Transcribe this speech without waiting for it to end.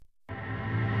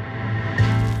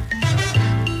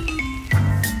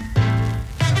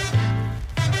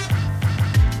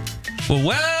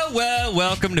Well,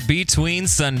 welcome to Between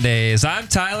Sundays. I'm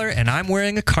Tyler, and I'm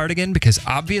wearing a cardigan because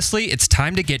obviously it's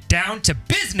time to get down to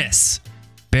business.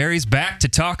 Barry's back to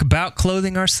talk about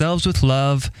clothing ourselves with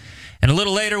love, and a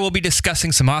little later we'll be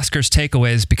discussing some Oscars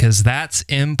takeaways because that's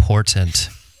important.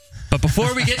 But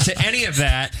before we get to any of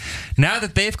that, now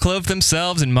that they've clothed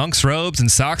themselves in monk's robes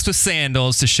and socks with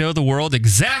sandals to show the world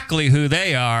exactly who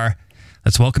they are,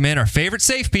 let's welcome in our favorite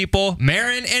safe people,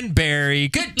 Marin and Barry.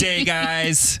 Good day,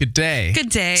 guys. Good day.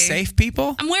 Good day. Safe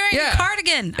people? I'm wearing a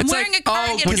cardigan. I'm wearing a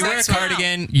cardigan. When you wear a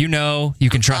cardigan, you know you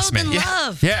can trust me.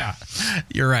 Love. Yeah.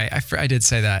 You're right. I did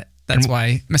say that. That's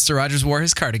why Mr. Rogers wore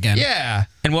his cardigan. Yeah.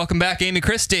 And welcome back, Amy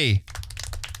Christie.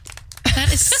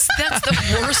 That's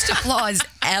the worst applause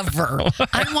ever.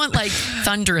 I want like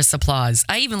thunderous applause.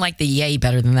 I even like the yay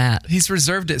better than that. He's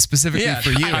reserved it specifically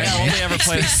for you. I only ever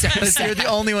play. You're the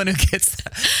only one who gets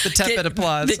the tepid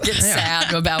applause. That gets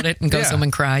sad about it and goes home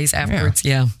and cries afterwards.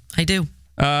 Yeah, I do.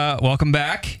 Welcome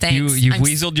back. Thanks. You've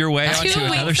weaseled your way onto 2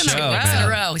 another weeks show. in a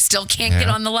row. Still can't get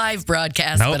on the live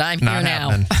broadcast, Nope, but I'm here not now.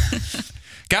 happening.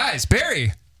 Guys,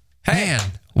 Barry. Hey. Man,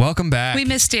 welcome back. We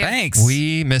missed you. Thanks.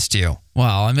 We missed you.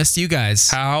 Well, I missed you guys.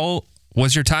 How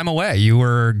was your time away? You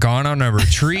were gone on a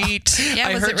retreat. Yeah,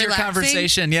 I was heard it your relaxing?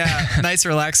 conversation. Yeah, nice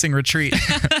relaxing retreat.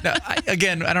 No, I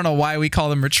don't know why we call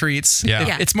them retreats.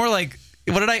 Yeah. It's more like,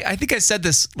 I think I said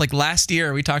this like last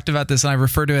year. We talked about this and I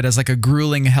refer to it as like a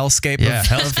grueling hellscape. Yeah,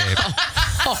 hellscape.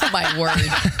 Oh my word!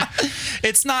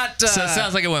 It's not. So it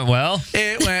sounds like it went well.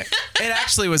 It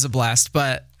actually was a blast,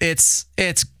 but it's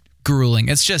grueling.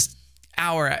 It's just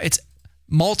it's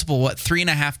multiple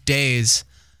 3.5 days.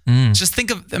 Just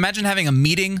imagine having a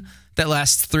meeting that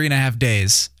lasts 3.5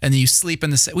 days, and then you sleep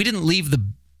in we didn't leave the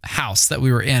house that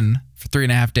we were in for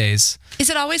 3.5 days. Is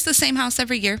it always the same house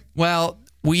every year? Well,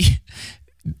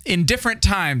 in different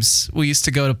times, we used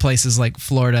to go to places like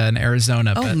Florida and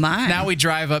Arizona. Oh, but my. Now we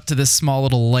drive up to this small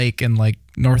little lake in like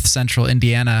north central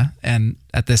Indiana and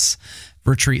at this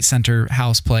retreat center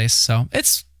house place. So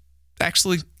it's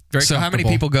actually very So how many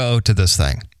comfortable. people go to this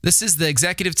thing? This is the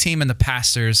executive team and the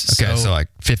pastors. Okay, so like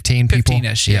 15 people?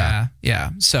 15-ish, yeah.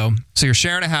 So you're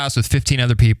sharing a house with 15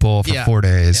 other people for Yeah. 4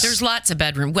 days. There's lots of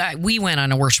bedroom. We went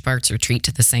on a worship arts retreat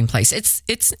to the same place. It's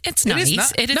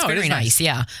nice. It is very nice.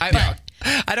 Yeah. I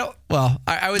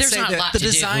would There's say not a that lot the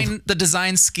to do. the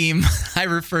design scheme, I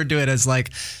referred to it as like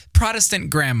Protestant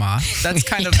grandma. That's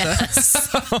kind of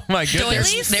the Oh my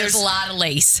goodness. Doilies? There's a lot of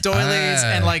lace. doilies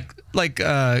and like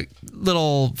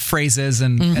little phrases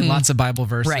and lots of Bible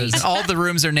verses. Right. And all the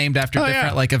rooms are named after different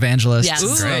yeah. like evangelists. Yes.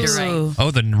 and Great. stuff. You're right.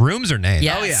 Oh, the rooms are named.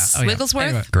 Yes. Oh yeah. Wigglesworth?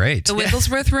 Anyway. Great. The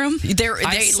Wigglesworth room? I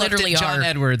They slept literally in John are.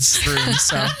 Edwards' room.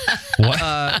 So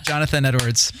What? Jonathan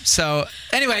Edwards. So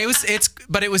anyway, it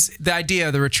was the idea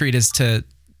of the retreat is to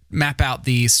map out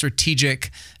the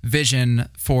strategic vision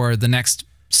for the next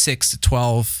 6 to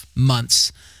 12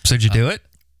 months. So did you do it?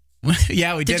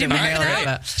 Yeah, we did you it. We map nailed it it.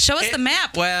 out? Show us the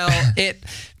map. Well,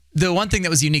 the one thing that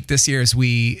was unique this year is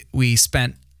we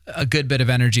spent a good bit of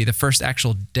energy the first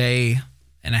actual day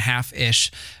and a half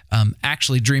ish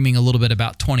actually dreaming a little bit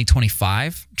about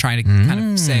 2025, trying to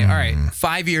kind of say, all right,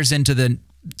 5 years into the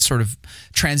sort of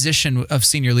transition of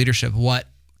senior leadership, what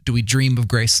do we dream of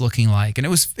Grace looking like? And it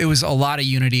was a lot of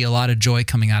unity, a lot of joy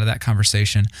coming out of that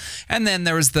conversation. And then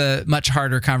there was the much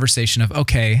harder conversation of,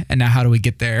 okay, and now how do we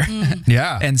get there?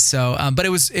 Yeah. And so, but it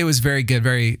was very good,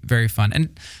 very, very fun.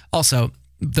 And also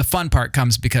the fun part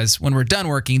comes because when we're done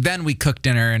working, then we cook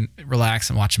dinner and relax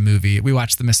and watch a movie. We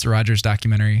watched the Mr. Rogers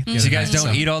documentary. So you guys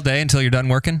don't eat all day until you're done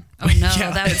working? Oh, no,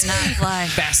 that would not fly.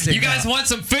 Fasting. You guys want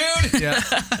some food? Yeah.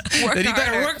 Work Then you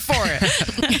better harder. work for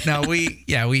it. No, we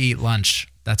eat lunch.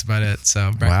 That's about it. So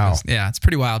Wow. breakfast. Yeah, it's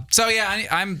pretty wild. So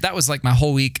yeah, that was like my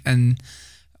whole week, and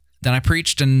then I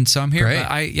preached, and so I'm here. Great.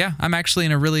 But I'm actually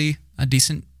in a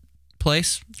decent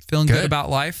place, feeling good about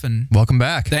life, and Welcome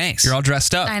back. Thanks. You're all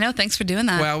dressed up. I know. Thanks for doing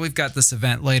that. well, we've got this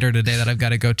event later today that I've got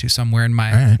to go to, so I'm wearing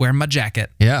my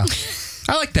jacket. Yeah.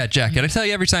 I like that jacket. I tell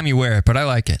you every time you wear it, but I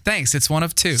like it. Thanks. It's one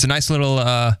of two. It's a nice little,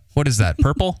 what is that,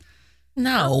 purple?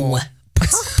 No.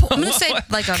 I'm going to say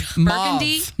like a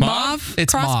burgundy. Mauve?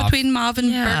 It's cross mauve. between mauve and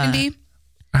Yeah. burgundy.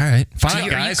 All right. Fine, Are you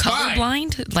guys. Fine.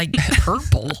 colorblind? Like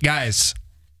purple. Guys,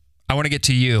 I want to get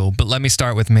to you, but let me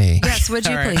start with me. Yes, would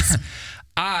you All right. please?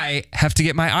 I have to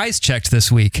get my eyes checked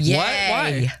this week. Yay.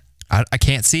 Why? I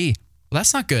can't see. Well,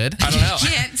 that's not good. I don't know.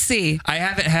 Can't see. I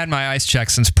haven't had my eyes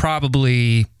checked since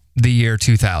probably the year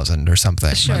 2000 or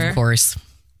something. Sure. Of course.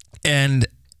 And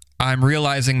I'm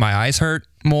realizing my eyes hurt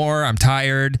more. I'm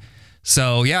tired.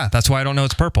 So, yeah, that's why I don't know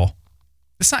it's purple.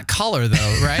 It's not color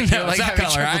though, right? No, it's not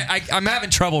color. I'm having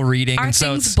trouble reading. Are and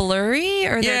so things it's, blurry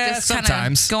or they're Yeah, just kind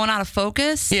sometimes. of going out of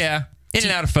focus? yeah. In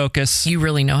and out of focus. You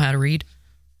really know how to read?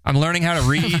 I'm learning how to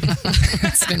read.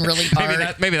 It's been really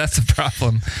hard. Maybe that's the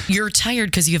problem. You're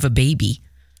tired because you have a baby.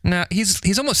 No,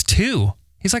 he's almost 2.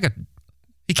 He's like a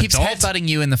He keeps adult. headbutting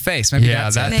you in the face. Maybe Yeah,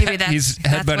 that's it. Maybe that's he's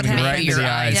that's what headbutting me happened. right into the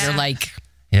eyes. Yeah. You're like,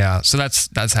 Yeah, so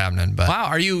that's happening. But Wow,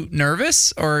 are you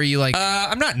nervous or are you like?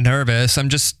 I'm not nervous.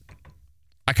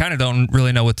 I kind of don't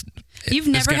really know what. You've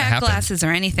is never gonna had happen. glasses or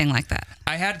anything like that.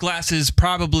 I had glasses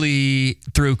probably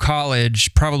through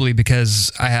college, probably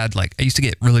because I used to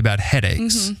get really bad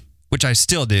headaches, which I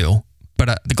still do,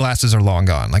 but the glasses are long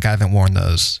gone. Like I haven't worn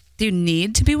those. Do you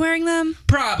need to be wearing them?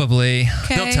 Probably.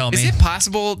 Okay. They'll tell me. Is it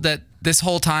possible that this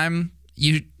whole time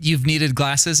you've needed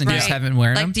glasses and you just Right. haven't been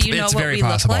wearing them? Like, do you know It's what very we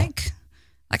possible. look like?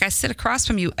 Like I sit across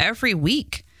from you every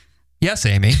week. Yes,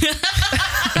 Amy.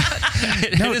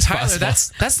 No, it is Tyler,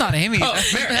 possible. that's not Amy. Oh,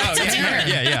 Mary. Oh, yeah,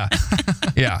 Mary.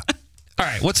 Yeah. All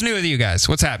right. What's new with you guys?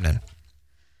 What's happening?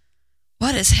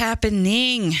 What is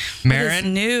happening? What Marin?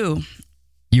 is new?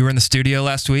 You were in the studio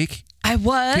last week. I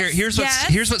was. Here's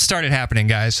yes. what started happening,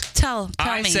 guys. Tell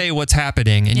I me. say what's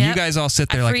happening, and you Yep. guys all sit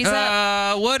there I like, freeze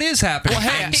up. what is happening? Well,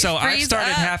 hey, And so I freeze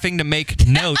started up. having to make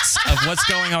notes of what's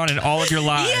going on in all of your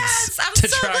lives Yes, I'm to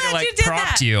so try glad to you did prompt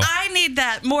that. you. I need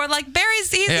that more. Like Barry's,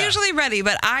 he's Yeah. usually ready,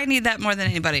 but I need that more than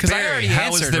anybody. Because I already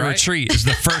How was answered, the right? retreat? Is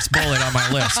the first bullet on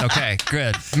my list. Okay,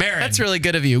 good. Marin. That's really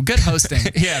good of you. Good hosting.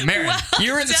 Yeah, Marin. Well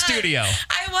you were in the done. studio.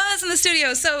 I was in the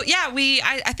studio. So yeah,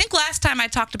 I think last time I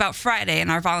talked about Friday and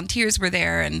our volunteers were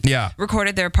there and Yeah.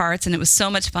 recorded their parts and it was so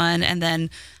much fun. And then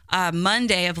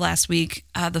Monday of last week,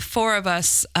 the 4 of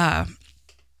us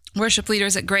worship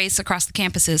leaders at Grace across the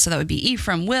campuses, so that would be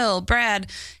Ephraim, Will, Brad,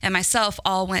 and myself,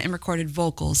 all went and recorded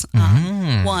vocals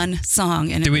on one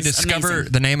song. And Did it we was discover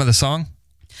amazing. the name of the song?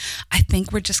 I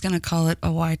think we're just going to call it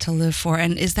A Why to Live For.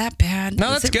 And is that bad? No,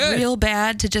 is that's it good. real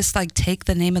bad to just like take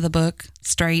the name of the book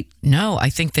straight? no, I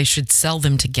think they should sell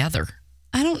them together.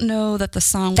 I don't know that the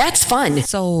song That's fun.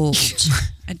 sold.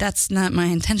 That's not my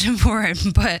intention for it,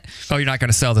 but Oh, you're not going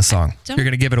to sell the song. don't- You're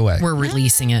going to give it away. We're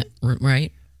releasing it,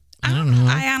 right? I don't know.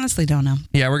 I honestly don't know.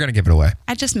 Yeah, we're going to give it away.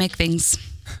 I just make things.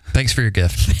 Thanks for your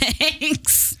gift.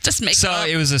 Thanks. Just make So them up.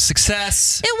 it was a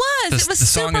success. It was. It was the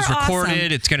song is super recorded.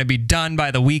 awesome. It's going to be done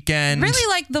by the weekend. Really,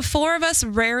 like the 4 of us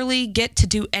rarely get to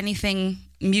do anything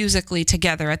musically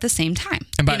together at the same time.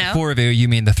 And by you know? the 4 of you, you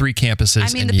mean the 3 campuses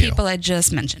I mean and the you. people I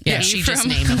just mentioned. Yeah, she just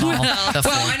Ephraim, named them all. Will, The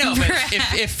Well, I know, but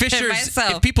if Fisher's,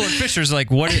 myself. if people in Fisher's like,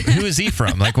 who is he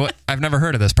from? Like, what? I've never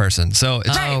heard of this person. So it's,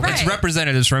 Right, it's right.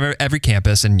 representatives from every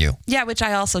campus and you. Yeah, which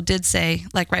I also did say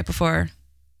like right before.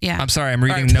 Yeah. I'm sorry, I'm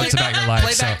reading All right, notes about your life.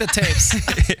 Play back the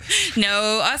tapes.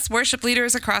 No, us worship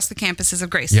leaders across the campuses of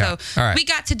Grace. Yeah. So All right. we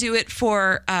got to do it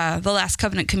for the Last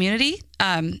Covenant community.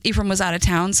 Ephraim was out of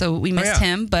town, so we missed yeah.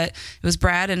 him, but it was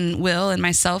Brad and Will and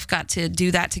myself got to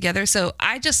do that together. So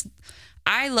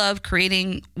I love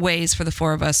creating ways for the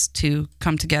 4 of us to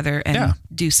come together and Yeah.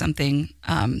 do something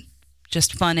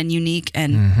just fun and unique.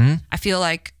 And I feel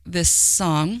like this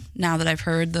song, now that I've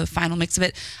heard the final mix of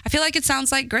it, I feel like it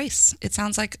sounds like Grace. It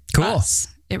sounds like Cool. us.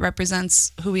 It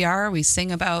represents who we are. We sing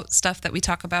about stuff that we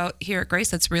talk about here at Grace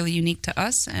that's really unique to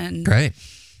us. And Great.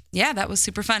 yeah, that was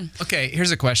super fun. Okay,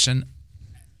 here's a question.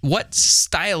 What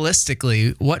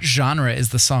stylistically, what genre is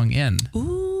the song in?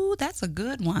 Ooh, that's a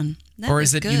good one. That Or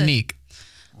is it good. unique?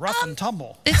 Rough and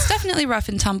tumble. It's definitely rough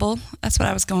and tumble. That's what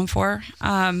I was going for.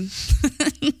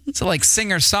 So like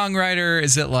singer-songwriter?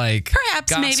 Is it like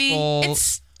Perhaps gospel, maybe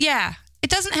it's it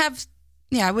doesn't have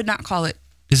I would not call it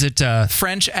Is it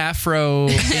French Afro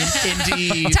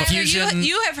indie Tyler, fusion?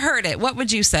 you have heard it. What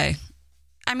would you say?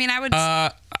 I mean, I would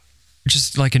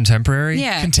just like contemporary?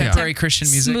 yeah, contemporary Christian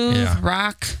music? smooth Yeah.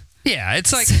 rock. Yeah,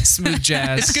 it's like, Smooth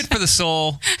jazz. it's good for the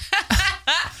soul.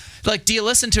 Like, do you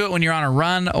listen to it when you're on a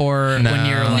run or when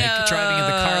you're like No. driving in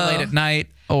the car late at night?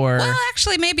 Or Well,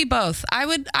 actually, maybe both. I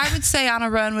would say on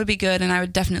a run would be good, and I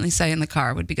would definitely say in the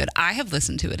car would be good. I have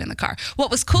listened to it in the car.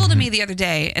 What was cool to me the other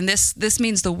day, and this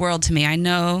means the world to me. I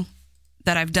know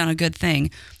that I've done a good thing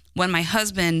when my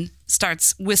husband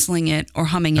starts whistling it or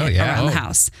humming it around the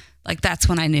house. Like that's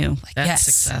when I knew. Like That's yes,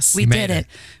 success. we You did made it.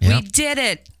 it. Yep. We did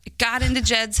it. It got into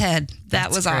Jed's head. That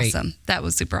That's was great. awesome. That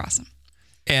was super awesome.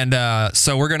 And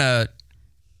so we're going to,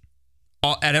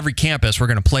 at every campus, we're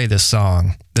going to play this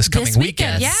song this coming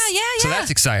weekend. Yeah. So that's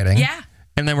exciting. Yeah.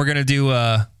 And then we're going to do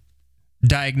a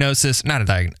diagnosis, not a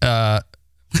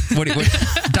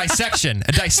dissection.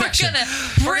 A dissection.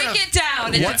 We're gonna break it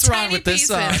down into What's wrong tiny with this pieces.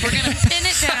 song? We're gonna pin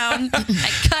it down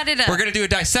and cut it up. We're going to do a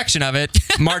dissection of it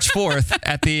March 4th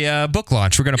at the book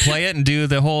launch. We're going to play it and do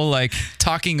the whole like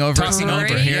talking over Talking over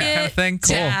here here kind of thing?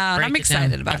 Cool. down. Break I'm it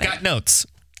excited down. about I've it. got notes.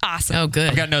 Awesome. Oh, good.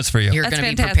 I've got notes for you. You're That's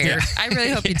going to be fantastic. prepared. I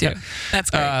really hope you do. That's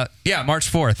great. Yeah,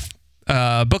 March 4th.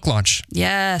 Book launch.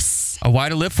 Yes. A Why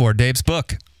to Live For, Dave's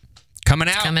book. Coming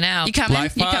out. Coming out. You coming?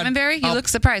 Live You pod. coming, Barry? You look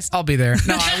surprised. I'll be there.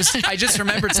 No, I just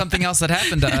remembered something else that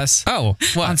happened to us. Oh,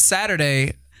 what? On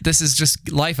Saturday, this is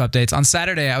just life updates. On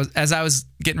Saturday, as I was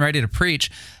getting ready to preach,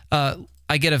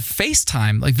 I get a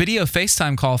FaceTime, like video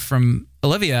FaceTime call from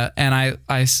Olivia, and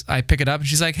I pick it up, and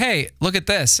she's like, "Hey, look at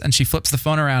this," and she flips the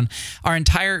phone around. Our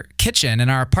entire kitchen in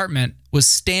our apartment was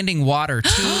standing water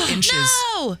 2 inches,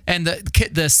 No! and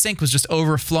the sink was just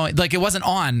overflowing. Like, it wasn't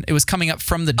on; it was coming up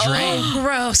from the drain. Oh,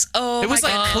 gross. Oh, It was my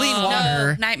like God. clean No,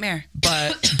 water. nightmare.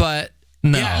 But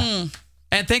No. yeah.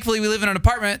 And thankfully, we live in an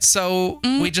apartment, so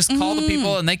we just called the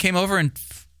people, and they came over and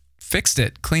fixed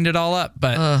it, cleaned it all up.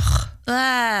 But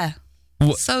Ah.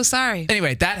 So sorry.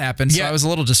 anyway, that happened, so Yeah. I was a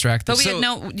little distracted. But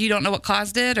you don't know what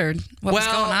caused it or what was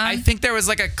going on? I think there was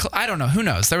like I don't know, who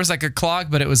knows? There was like a clog,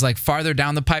 but it was like farther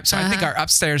down the pipe. So I think our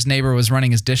upstairs neighbor was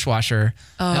running his dishwasher.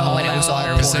 and it was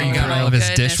water So you pouring. got my all of his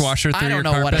goodness. dishwasher through I your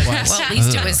don't know what it carpet? was. Well, at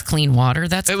least it was clean water.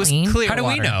 That's It was clean. clear How do we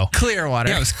water. know? Clear water.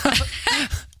 Yeah, it was-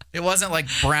 It wasn't like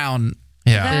brown.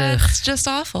 yeah. That's just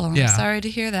awful. I'm Yeah. sorry to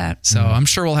hear that. So I'm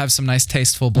sure we'll have some nice,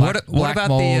 tasteful black What about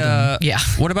mold. the Yeah.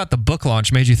 What about the book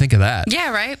launch made you think of that? Yeah,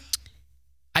 right?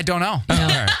 I don't know. All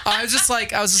right. I was just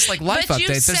like life But you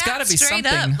updates. There's sat got to be straight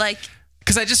something. up, like,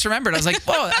 Because I just remembered. I was like,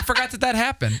 whoa, I forgot that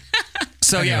happened.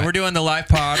 So yeah, we're doing the live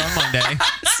pod on Monday.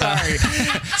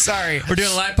 Sorry. We're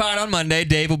doing a live pod on Monday.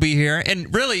 Dave will be here,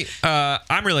 and really,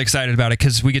 I'm really excited about it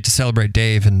because we get to celebrate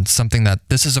Dave and something that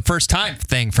this is a first time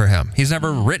thing for him. He's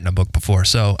never written a book before,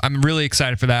 so I'm really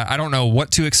excited for that. I don't know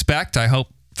what to expect. I hope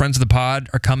friends of the pod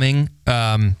are coming.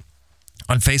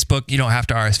 On Facebook, you don't have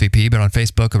to RSVP, but on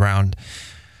Facebook, around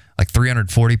like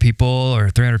 340 people or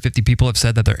 350 people have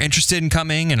said that they're interested in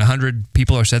coming, and 100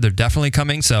 people have said they're definitely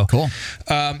coming. So Cool.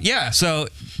 Yeah, so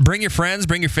bring your friends,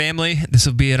 bring your family. This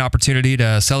will be an opportunity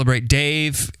to celebrate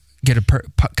Dave, get a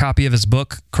copy of his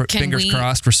book. Fingers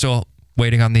crossed. We're still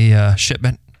waiting on the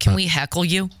shipment. Can we heckle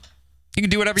you? You can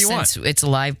do whatever you Since want. it's a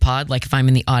live pod, like if I'm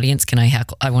in the audience, can I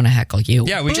heckle? I want to heckle you.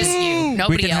 Yeah, we just can, you. we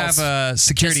Nobody can else. have a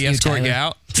security Just you, escort you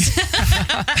Tyler. out.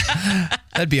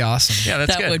 That'd be awesome. Yeah,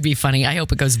 that's that good. would be funny. I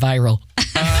hope it goes viral.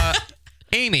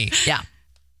 Amy, Yeah.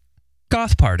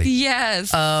 goth party.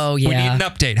 yes. Oh We need yeah. an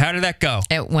update. How did that go?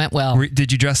 It went well.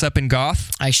 Did you dress up in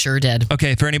goth? I sure did.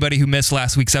 Okay, for anybody who missed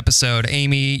last week's episode,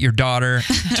 Amy, your daughter,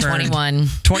 turned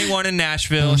 21 in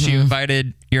Nashville. She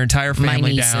invited your entire My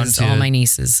family nieces, down to all my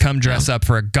nieces. come dress up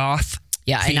for a goth.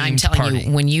 Yeah, and I'm themed telling party.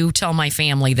 you, when you tell my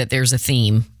family that there's a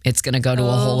theme, it's going to go to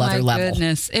a whole other level.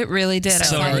 Goodness. It really did. So I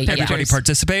saw the everybody everybody pictures.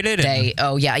 participated. and-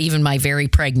 Oh yeah, even my very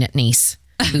pregnant niece,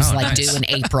 who's Oh, like nice. due in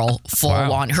April, full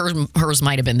Wow. on. Hers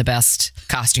might have been the best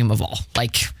costume of all.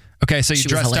 Like Okay, so you She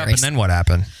was dressed up, and hilarious. then what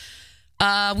happened?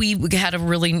 we had a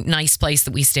really nice place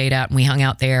that we stayed at, and we hung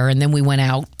out there, and then we went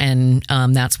out, and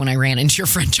that's when I ran into your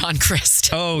friend John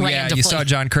Christ. Oh yeah, you saw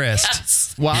John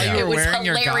Christ. While Yeah. you It were was wearing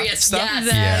your goth hilarious. stuff? Yes.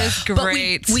 That Yeah. is But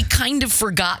great. we kind of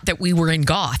forgot that we were in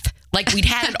goth. Like we'd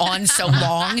had it on so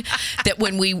long that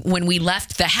when we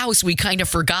left the house, we kind of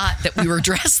forgot that we were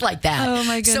dressed like that. Oh,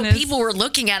 my So goodness. people were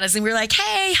looking at us and we were like,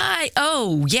 "Hey, hi,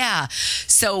 oh yeah."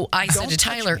 So I said to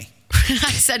Tyler,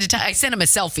 I sent him a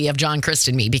selfie of John Christ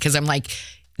and me because I'm like,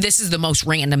 this is the most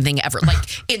random thing ever. Like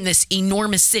in this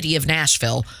enormous city of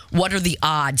Nashville, what are the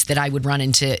odds that I would run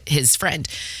into his friend?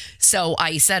 So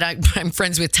I said, I'm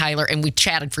friends with Tyler, and we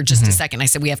chatted for just a second. I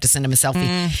said, we have to send him a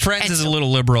selfie. Friends And is so- a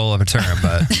little liberal of a term,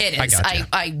 but It I is. gotcha.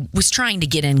 I was trying to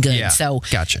get in good. Yeah, So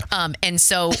gotcha. And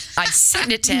so I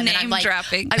sent it to him, and I'm Name like,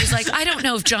 dropping. I was like, I don't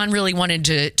know if John really wanted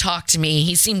to talk to me.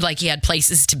 He seemed like he had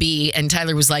places to be, and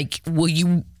Tyler was like, well,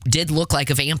 you did look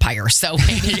like a vampire, so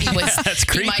maybe he was. that's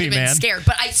he might creepy, have been man. scared,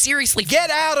 but I seriously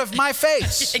Get out of my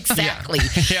face. exactly.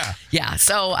 Yeah. Yeah.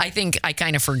 So I think I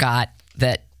kind of forgot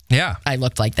that Yeah. I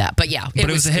looked like that, but yeah, But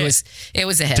it was a hit. It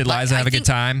was a hit. Did But Liza I have a good think-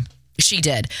 time? She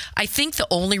did. I think the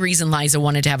only reason Liza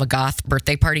wanted to have a goth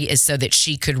birthday party is so that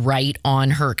she could write on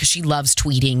her, because she loves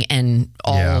tweeting and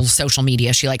all Yeah. social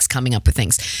media. She likes coming up with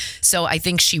things. So I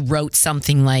think she wrote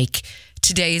something like,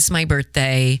 "Today's my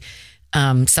birthday,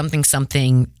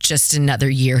 something, just another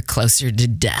year closer to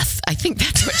death." I think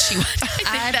that's what she wanted.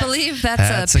 I believe that's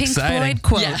That's a Pink exciting. Floyd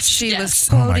quote. Yes, She yes. was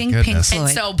Oh, my quoting Pink goodness. Floyd. And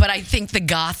so, but I think the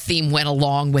goth theme went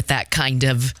along with that kind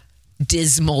of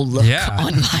dismal look Yeah.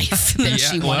 on life that Yeah,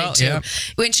 she well, wanted to. yeah.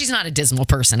 When she's not a dismal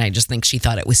person, I just think she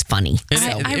thought it was funny. It was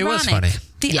Ironic. funny.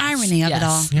 The Yes, irony of yes. it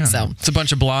all. Yeah. So It's a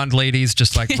bunch of blonde ladies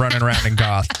just like running around in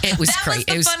goth. it was That crazy.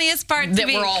 was the funniest part to that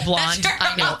me. we're all blonde. That's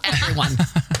I know everyone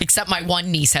except except my one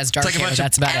niece has dark like a hair. bunch of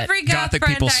That's about Every it. goth Gothic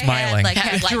friend people I smiling.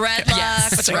 had, like dreadlocks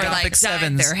Yes. or Like like Gothic dyed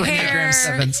sevens, their Enneagram hair.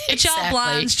 sevens. It's all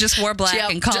blondes just wore black Yep,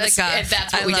 and called it just- goth. and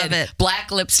that's what I we love did. it. Black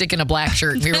lipstick and a black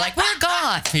shirt. And we were like, we're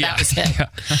goth. Yeah. That was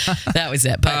it. That was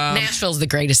it. But Nashville's the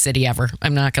greatest city ever.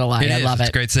 I'm not going to lie. It I is. love it. It's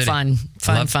a great city. Fun.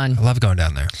 I love going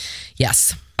down there.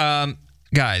 Yes.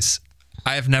 Guys,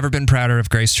 I have never been prouder of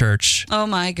Grace Church Oh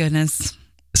my goodness.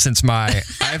 since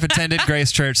I've attended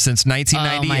Grace Church since Oh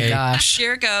 1998. my gosh.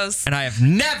 Here it goes. And I have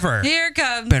never Here it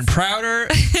comes. been prouder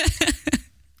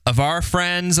of our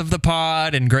friends of the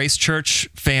pod and Grace Church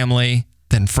family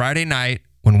than Friday night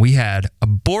when we had a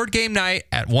board game night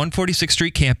at 146th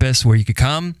Street campus where you could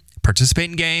come, participate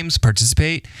in games,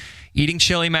 participate eating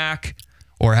chili mac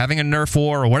or having a Nerf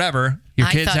war or whatever. Your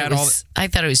kids had I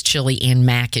thought it was chili and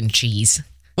mac and cheese.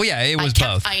 Well, yeah, it was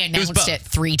both. I It was announced both. it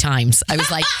 3 times. I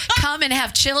was like, come and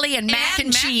have chili and mac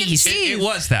and cheese. It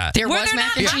was that. There Were was there mac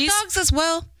not and hot cheese. dogs as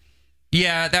well?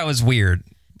 Yeah, that was weird.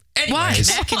 Why? Anyways,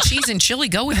 Mac and cheese and chili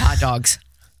go with hot dogs.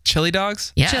 Chili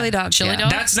dogs? Yeah. Chili dogs, Chili yeah.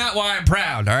 dogs. that's not why I'm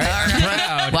proud, all right? I'm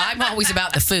proud Well, I'm always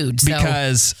about the food. So.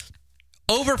 because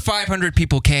over 500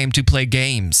 people came to play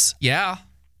games. Yeah.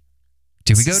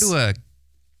 Did we go to a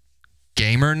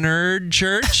gamer nerd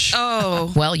church?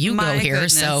 Oh. Well, you go my here,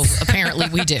 goodness. so apparently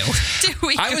we do.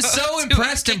 I was so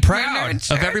impressed and proud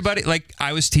of everybody. Like,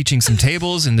 I was teaching some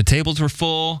tables, and the tables were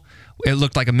full. It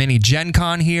looked like a mini Gen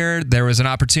Con here. There was an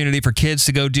opportunity for kids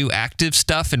to go do active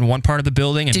stuff in one part of the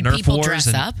building and Did Nerf people wars. dress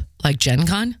and, up like Gen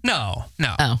Con? No.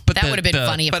 Oh, But that would have been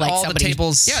funny if But like all the somebody.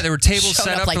 tables. Yeah, there were tables Showed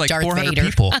set up up like for like Darth 400 Vader.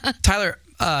 people. Tyler,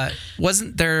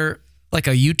 wasn't there like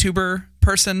a YouTuber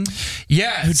person?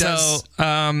 Yeah, Who so does-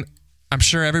 I'm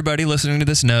sure everybody listening to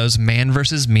this knows Man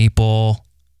vs. Meeple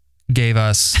gave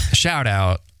us a shout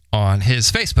out on his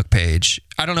Facebook page.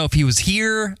 I don't know if he was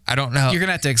here. I don't know. You're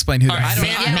gonna have to explain who that right, is.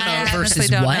 man- Yeah, I honestly versus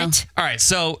don't what? know. All right,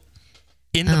 so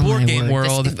in the Oh, board my game word.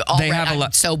 world, This- they already- have a I'm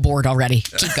lot. so bored already.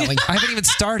 Keep going. I haven't even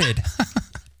started.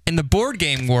 In the board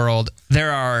game world,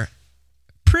 there are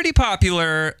pretty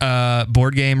popular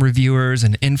board game reviewers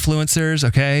and influencers,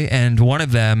 okay? And one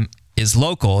of them is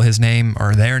local. His name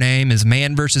or their name is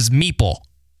Man versus Meeple.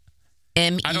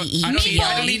 MEE. I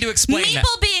don't need to explain Meeple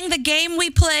that. being the game we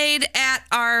played at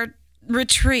our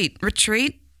retreat.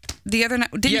 The other night.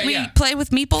 Didn't we Yeah. play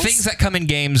with Meeples? Things that come in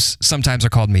games sometimes are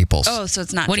called Meeples. Oh, so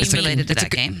it's not What do you just mean? related to It's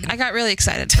that a- game. I got really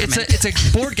excited for a minute. It's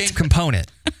a board game component.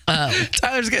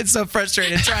 Tyler's getting so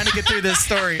frustrated trying to get through this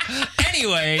story.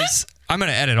 Anyways, I'm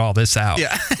going to edit all this out.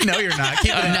 Yeah. No, you're not.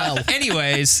 Keep it in. No.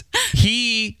 Anyways,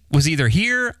 he was either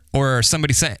here or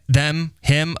somebody sent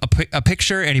him a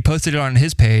picture and he posted it on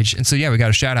his page. And so, yeah, we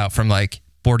got a shout out from like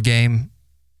board game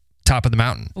top of the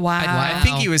mountain. Wow. I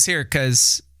think he was here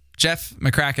because Jeff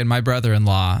McCracken, my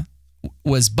brother-in-law,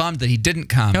 was bummed that he didn't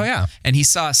come. Oh, yeah. And he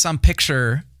saw some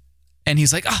picture and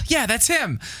he's like, oh, yeah, that's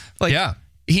him. Like, Yeah.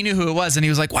 he knew who it was and he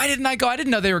was like, why didn't I go? I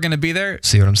didn't know they were going to be there.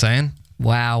 See what I'm saying?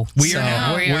 Wow. We are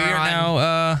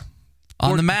now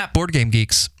On the map. board game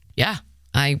geeks. Yeah.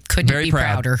 I couldn't Very be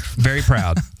proud. prouder. Very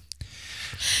proud.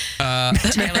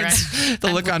 Taylor, The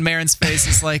look on Marin's face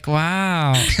is like,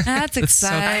 wow. That's That's so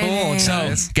exciting. cool.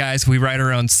 So, guys, we write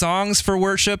our own songs for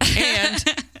worship and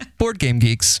board game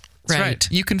geeks. That's Right. right.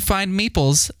 You can find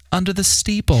Meeples under the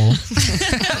steeple.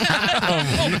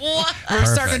 We're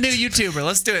starting a new YouTuber.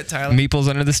 Let's do it, Tyler. Meeples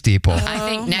under the steeple. I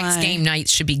think next my. game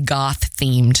nights should be goth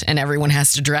themed, and everyone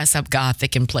has to dress up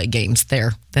gothic and play games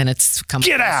there. Then it's come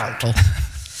full circle.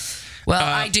 Well,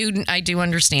 I do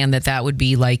understand that would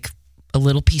be like a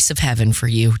little piece of heaven for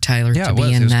you, Tyler, Yeah, to it be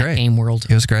was. It in was that great. game world.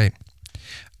 It was great.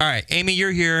 All right, Amy,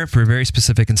 you're here for a very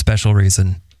specific and special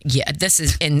reason. Yeah, this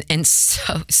is and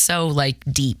so like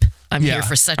deep. I'm Yeah. here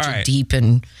for such All a right. deep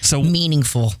and So-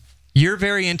 meaningful. You're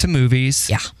very into movies.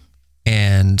 Yeah.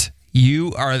 And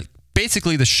you are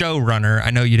basically the showrunner.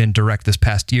 I know you didn't direct this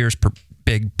past year's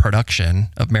big production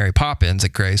of Mary Poppins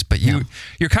at Grace, but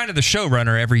you're kind of the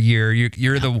showrunner every year.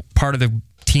 You're the part of the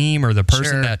team or the person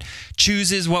Sure. that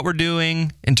chooses what we're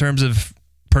doing in terms of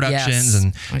productions. Yes,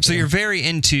 And I so do. you're very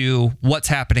into what's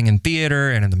happening in theater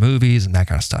and in the movies and that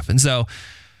kind of stuff. And so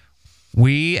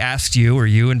we asked you, or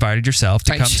you invited yourself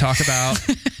to Right. come talk about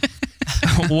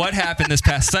what happened this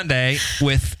past Sunday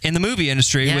in the movie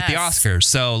industry with the Yes. Oscars.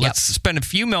 So let's spend a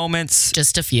few moments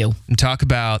Just a few. and talk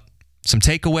about some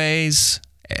takeaways.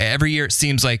 Every year it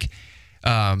seems like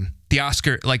the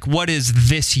Oscar, like what is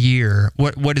this year?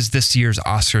 What is this year's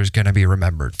Oscars going to be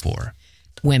remembered for?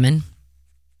 Women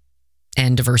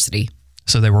and diversity.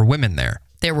 So there were women there.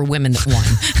 There were women that won.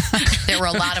 There were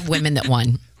a lot of women that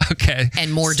won, Okay.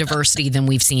 and more diversity than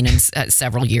we've seen in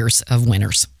several years of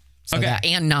winners. So Okay.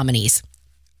 and nominees.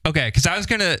 Okay, because I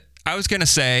I was going to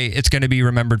say it's going to be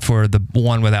remembered for the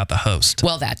one without the host.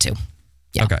 Well, that too.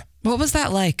 Yeah. Okay. What was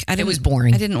that like? It was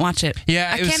boring. I didn't watch it.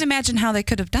 Yeah, I it was- can't imagine how they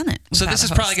could have done it. So without this a is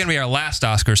host. probably going to be our last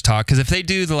Oscars talk, because if they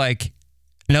do the like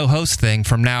no host thing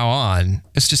from now on,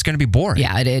 it's just going to be boring.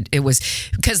 Yeah, it was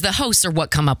because the hosts are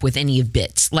what come up with any of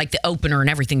bits, like the opener and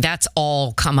everything. That's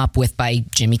all come up with by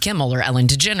Jimmy Kimmel or Ellen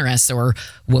DeGeneres or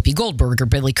Whoopi Goldberg or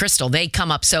Billy Crystal. They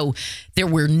come up. So there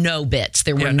were no bits.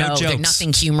 There were no jokes.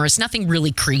 nothing humorous, nothing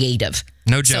really creative.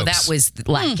 No So jokes. that was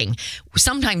lacking.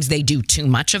 Sometimes they do too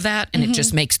much of that and it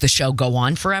just makes the show go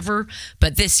on forever.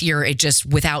 But this year, it just,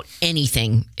 without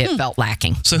anything, it felt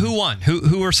lacking. So who won?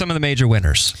 Who were some of the major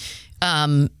winners?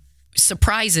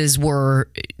 Surprises were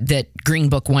that Green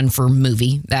Book won for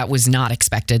movie. That was not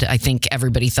expected. I think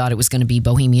everybody thought it was going to be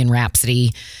Bohemian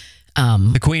Rhapsody.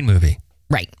 The Queen movie.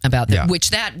 Right, about that. Yeah. Which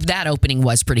that opening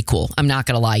was pretty cool. I'm not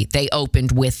going to lie. They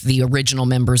opened with the original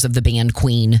members of the band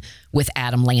Queen, with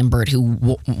Adam Lambert,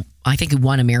 who I think who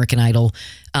won American Idol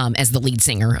as the lead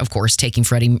singer, of course, taking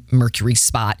Freddie Mercury's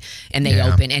spot. And they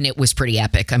opened, and it was pretty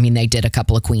epic. I mean, they did a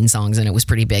couple of Queen songs, and it was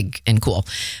pretty big and cool.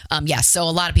 So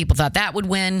a lot of people thought that would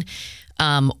win,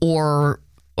 or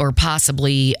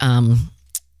possibly.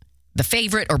 The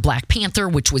Favorite or Black Panther,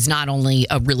 which was not only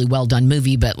a really well done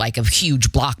movie, but like a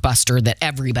huge blockbuster that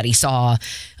everybody saw.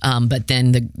 But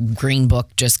then the Green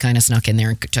Book just kind of snuck in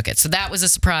there and took it. So that was a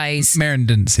surprise. Marin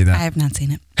didn't see that. I have not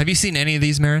seen it. Have you seen any of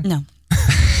these, Marin? No.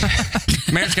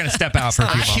 Marin's going to step out for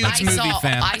a few moments. movie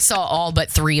fan. I saw all but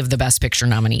 3 of the Best Picture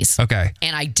nominees. Okay.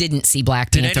 And I didn't see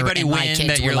Black Did Panther. anybody and my win kids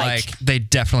that you're were like, they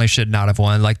definitely should not have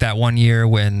won? Like that one year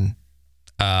when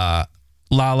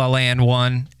La La Land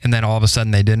won, and then all of a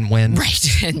sudden they didn't win.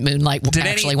 right. And Moonlight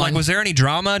actually won. was there any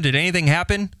drama? Did anything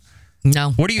happen?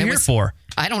 No. What are you here for?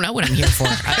 I don't know what I'm here for.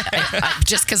 I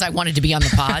just because I wanted to be on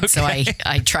the pod, so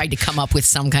I tried to come up with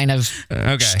some kind of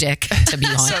shtick to be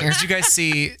on So here. did you guys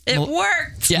see It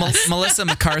worked. Yes. Melissa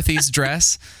McCarthy's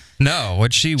dress? No.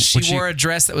 What'd she She wore a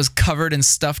dress that was covered in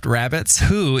stuffed rabbits.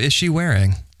 Who is she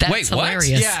wearing? That's Wait,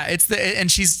 hilarious. what? Yeah, and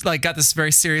she's like got this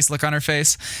very serious look on her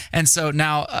face. And so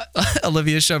now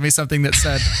Olivia showed me something that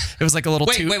said it was like a little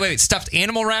Wait. Stuffed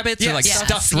animal rabbits or like Yes.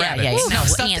 stuffed Yeah, rabbits? yeah, yeah. No,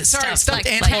 stuffed- ants, sorry, stuffed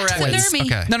like animal rabbits.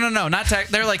 taxidermy. Okay. No, not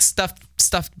they're like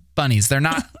stuffed bunnies. They're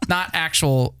not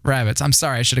actual rabbits. I'm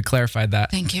sorry, I should have clarified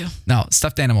that. Thank you. No,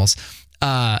 stuffed animals.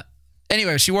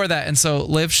 Anyway, she wore that, and so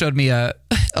Liv showed me a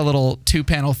little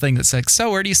 2-panel thing that said, "So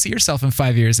where do you see yourself in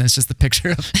 5 years?" And it's just the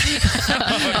picture of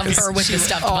Of her with the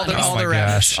stuffed all bunnies. the my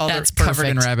rabbits, gosh. all That's the covered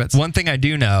in perfect. rabbits. One thing I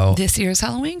do know, This year's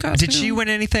Halloween costume. did she win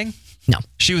anything? No.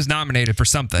 She was nominated for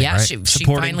something, Yeah, right? she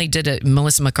Supporting- finally did a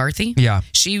Melissa McCarthy. Yeah.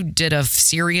 She did a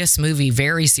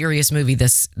very serious movie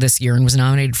this year and was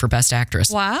nominated for Best Actress.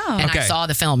 Wow. And Okay. I saw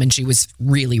the film and she was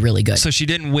really, really good. So she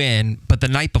didn't win, but the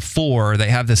night before they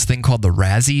have this thing called the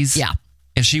Razzies. Yeah.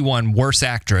 And she won Worst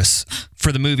Actress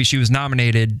for the movie. She was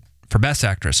nominated for Best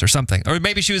Actress or something. Or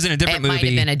maybe she was in a different it might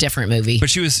movie. have been a different movie. But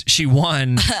she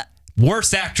won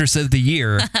Worst Actress of the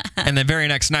Year. And the very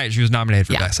next night she was nominated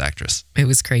for Yeah. Best Actress. It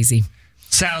was crazy.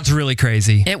 Sounds really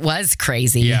crazy. It was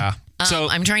crazy. Yeah. So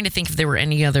I'm trying to think if there were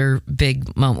any other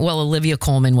big moments. Well, Olivia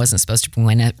Colman wasn't supposed to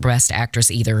win Best Actress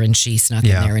either, and she snuck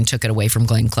in there and took it away from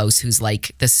Glenn Close, who's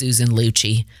like the Susan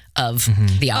Lucci of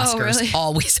the Oscars.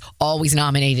 Oh, really? Always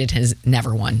nominated, has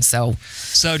never won. So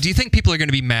do you think people are going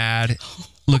to be mad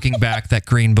looking back that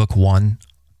Green Book won?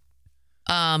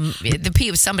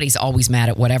 somebody's always mad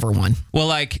at whatever won. Well,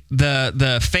 like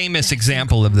the famous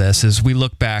example of this is we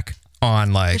look back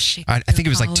on like I think it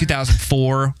was like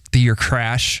 2004, the year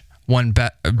Crash.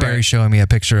 Barry showing me a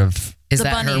picture of Is The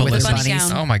that bunny- her the with the bunny bunnies?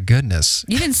 gown. Oh my goodness.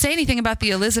 You didn't say anything about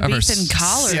the Elizabethan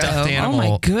collar, stuffed though. Oh animal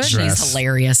my goodness. dress. She's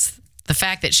hilarious. The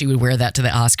fact that she would wear that to the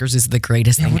Oscars is the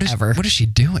greatest thing ever. What is she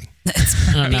doing? I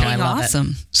don't know. I Being love it.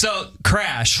 awesome. So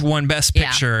Crash won Best Yeah.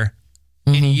 Picture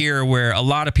in a year where a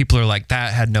lot of people are like,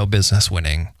 that had no business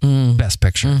winning Best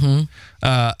Picture.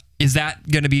 Is that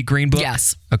going to be Green Book?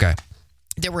 Yes. Okay.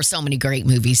 There were so many great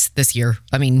movies this year.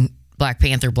 I mean, Black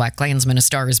Panther, Black Klansman, A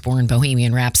Star is Born,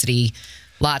 Bohemian Rhapsody,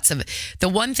 lots of. The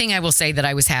one thing I will say that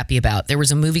I was happy about, there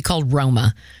was a movie called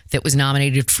Roma that was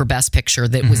nominated for Best Picture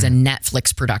that was a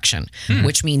Netflix production,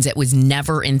 which means it was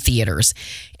never in theaters.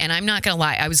 And I'm not going to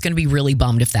lie, I was going to be really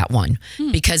bummed if that won.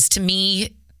 Because to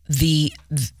me, the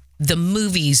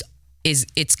movies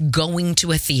it's going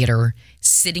to a theater,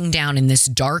 sitting down in this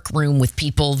dark room with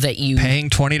people that you Paying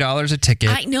 $20 a ticket.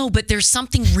 I know, but there's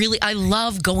something really. I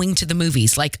love going to the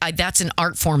movies. Like that's an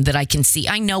art form that I can see.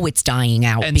 I know it's dying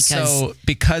out And because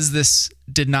because this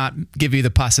did not give you the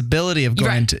possibility of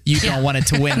going to, you don't want it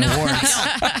to win awards.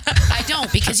 I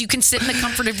don't, because you can sit in the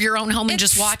comfort of your own home and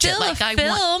just watch it. Like a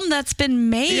film that's been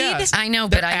made. Yes. I know,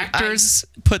 The but actors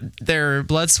put their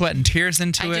blood, sweat, and tears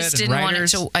into I it. just and didn't want it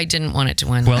writers. to. I didn't want it to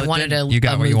win. Well, I wanted you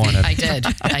got what you movie. wanted.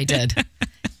 I did.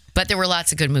 But there were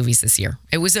lots of good movies this year.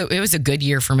 It was a good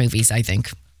year for movies, I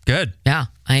think. Good. Yeah,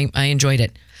 I enjoyed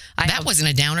it. That wasn't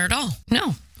a downer at all. No,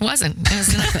 it wasn't.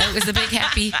 It was a big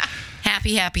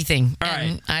happy thing. All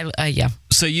right. Yeah.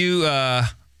 So you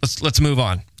let's move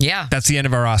on. Yeah. That's the end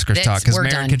of our Oscars talk because we're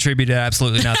Mary done. contributed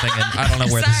absolutely nothing, and I don't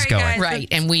know where this is Sorry, going. guys. Right.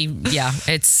 And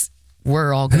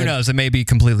we're all good. Who knows? It may be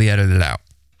completely edited out.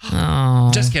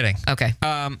 Oh. Just kidding. Okay.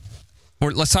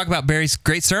 Let's talk about Barry's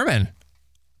great sermon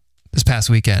this past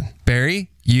weekend. Barry,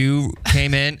 you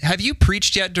came in. Have you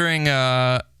preached yet during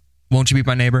Won't You Be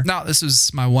My Neighbor? No, this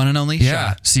was my one and only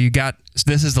shot. So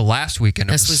this is the last weekend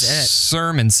of This the was it.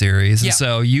 sermon series. Yeah. And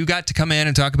so you got to come in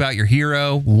and talk about your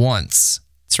hero once.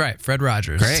 That's right, Fred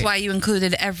Rogers. Great. That's why you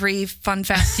included every fun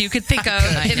fact you could think of.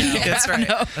 That's right.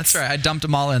 That's right. I dumped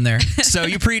them all in there. So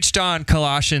you preached on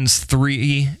Colossians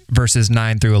 3, verses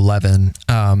 9 through 11.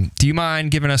 Do you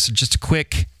mind giving us just a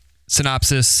quick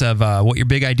synopsis of what your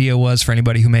big idea was for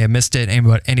anybody who may have missed it,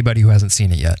 anybody who hasn't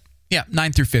seen it yet? Yeah,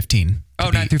 9 through 15.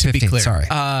 Oh, 9 through to be 15, clear. sorry.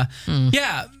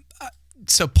 Yeah.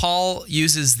 So Paul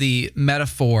uses the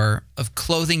metaphor of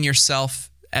clothing yourself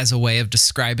as a way of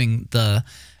describing the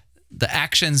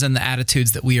actions and the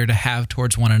attitudes that we are to have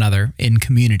towards one another in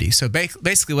community. So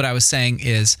basically what I was saying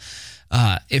is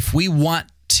if we want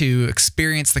to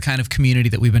experience the kind of community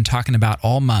that we've been talking about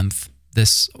all month,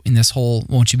 in this whole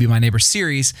Won't You Be My Neighbor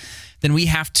series, then we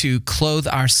have to clothe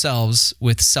ourselves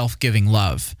with self-giving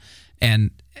love.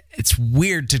 And it's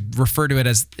weird to refer to it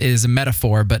as a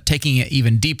metaphor, but taking it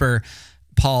even deeper,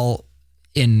 Paul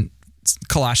in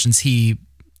Colossians, he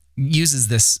uses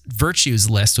this virtues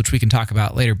list, which we can talk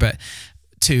about later, but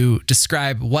to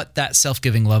describe what that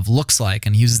self-giving love looks like,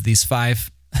 and he uses these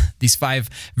five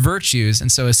virtues.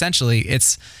 And so essentially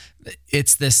it's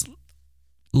this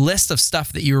list of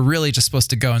stuff that you're really just supposed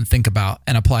to go and think about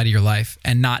and apply to your life,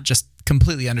 and not just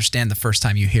completely understand the first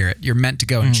time you hear it. You're meant to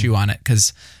go and chew on it,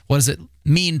 because what does it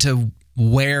mean to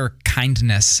wear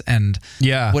kindness, and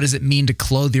what does it mean to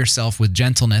clothe yourself with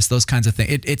gentleness, those kinds of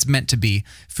things. It's meant to be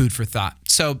food for thought.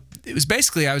 So it was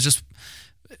basically, I was just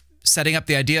setting up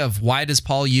the idea of why does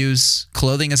Paul use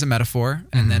clothing as a metaphor,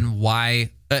 and then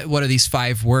what are these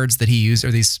 5 words that he used,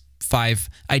 or these 5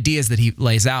 ideas that he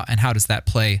lays out, and how does that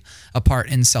play a part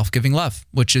in self-giving love,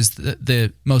 which is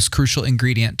the most crucial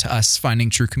ingredient to us finding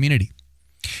true community.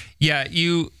 Yeah,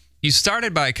 you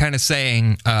started by kind of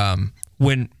saying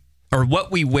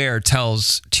what we wear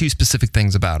tells 2 specific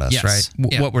things about us, Yes. right?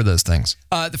 Yeah. What were those things?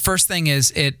 The first thing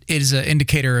is it is an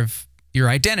indicator of your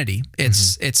identity.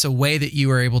 It's a way that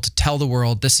you are able to tell the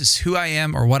world, this is who I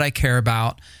am or what I care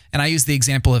about. And I use the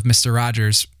example of Mr.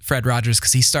 Rogers, Fred Rogers,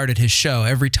 because he started his show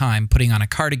every time putting on a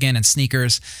cardigan and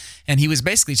sneakers. And he was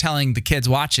basically telling the kids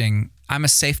watching, I'm a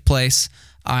safe place.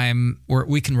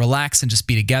 We can relax and just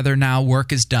be together now.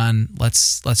 Work is done.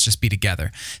 Let's just be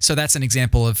together. So that's an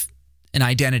example of an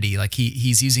identity. Like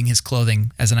he's using his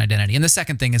clothing as an identity. And the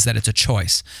second thing is that it's a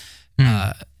choice.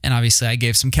 And obviously I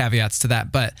gave some caveats to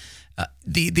that, but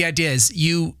the idea is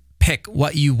you pick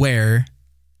what you wear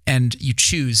and you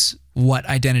choose what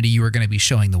identity you are going to be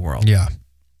showing the world. Yeah.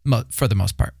 For the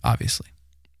most part, obviously.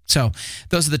 So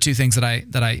those are the 2 things that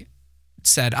I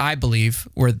said I believe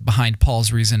were behind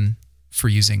Paul's reason for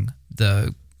using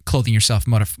the clothing yourself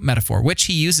metaphor, which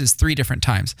he uses 3 different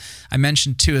times. I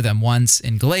mentioned 2 of them, once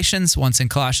in Galatians, once in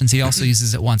Colossians. He also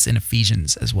uses it once in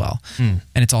Ephesians as well. And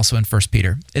it's also in 1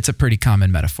 Peter. It's a pretty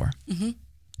common metaphor. Mm-hmm.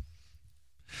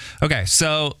 Okay,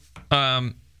 so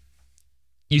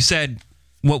you said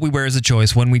what we wear is a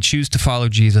choice. When we choose to follow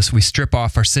Jesus, we strip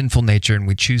off our sinful nature and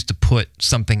we choose to put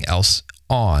something else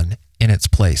on in its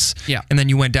place. Yeah. And then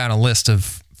you went down a list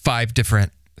of 5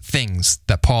 different things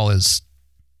that Paul is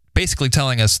basically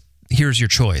telling us, here's your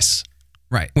choice.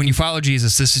 Right. When you follow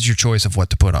Jesus, this is your choice of what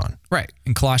to put on. Right.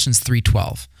 In Colossians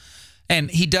 3:12.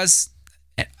 And he does,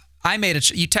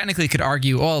 you technically could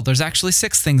argue, there's actually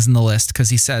 6 things in the list, because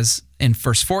he says in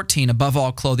verse 14, above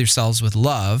all, clothe yourselves with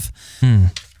love.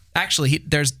 Actually, it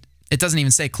doesn't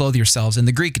even say clothe yourselves. In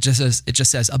the Greek, it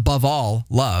just says above all,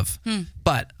 love.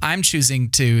 But I'm choosing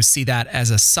to see that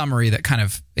as a summary that kind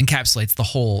of encapsulates the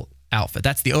whole outfit.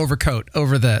 That's the overcoat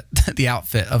over the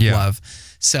outfit of love.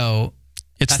 So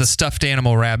it's the stuffed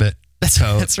animal rabbit.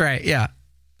 That's right. Yeah.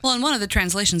 Well, in one of the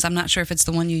translations, I'm not sure if it's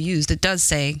the one you used, it does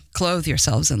say clothe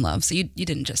yourselves in love. So you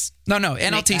didn't just... No.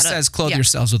 NLT says clothe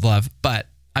yourselves with love, but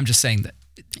I'm just saying that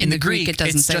in the Greek, it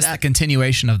doesn't it's say just that. the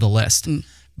continuation of the list.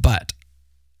 But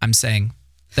I'm saying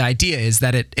the idea is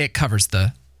that it covers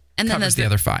the And then covers the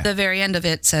other 5. The very end of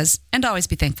it says, and always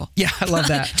be thankful. Yeah, I love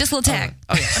that. Just a little tag.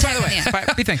 Oh, yeah. By the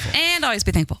way, be thankful. And always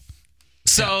be thankful.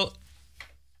 So,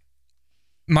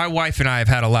 my wife and I have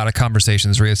had a lot of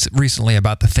conversations recently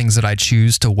about the things that I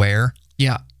choose to wear.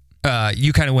 Yeah.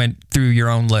 You kind of went through your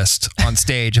own list on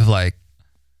stage of like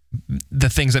the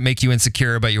things that make you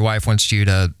insecure, but your wife wants you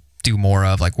to do more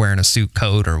of, like wearing a suit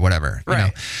coat or whatever. You know?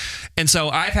 And so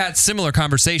I've had similar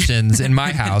conversations in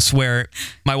my house where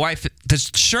my wife, the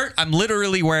shirt I'm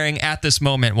literally wearing at this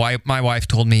moment, why my wife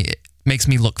told me it makes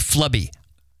me look flubby.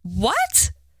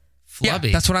 What? Flubby.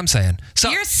 Yeah, that's what I'm saying. So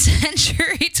Your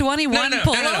Century 21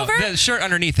 pullover? the shirt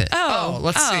underneath it.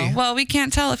 Let's see. Well, we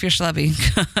can't tell if you're schlubby.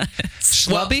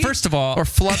 Well, Flubby? first of all, Or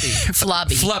flubby?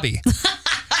 Flubby. flubby.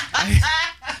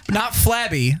 Not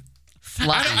flabby.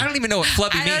 I don't even know what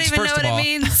flubby I don't means. even First know of what it all,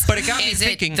 means. but it got me Is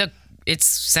thinking. it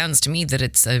sounds to me that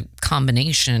it's a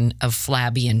combination of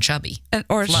flabby and chubby.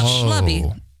 Or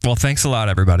schlubby. Well, thanks a lot,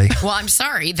 everybody. Well, I'm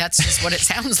sorry. That's just what it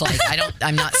sounds like.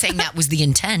 I'm not saying that was the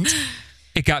intent.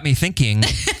 It got me thinking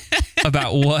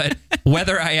about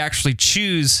whether I actually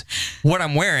choose what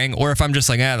I'm wearing or if I'm just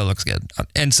like, that looks good.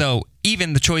 And so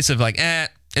even the choice of like,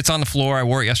 it's on the floor. I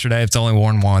wore it yesterday. It's only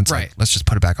worn once. Right. Like, let's just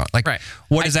put it back on. Like, Right.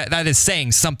 What is that? That is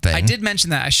saying something. I did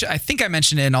mention that. I think I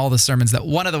mentioned it in all the sermons that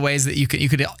one of the ways that you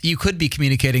could be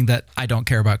communicating that I don't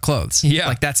care about clothes. Yeah.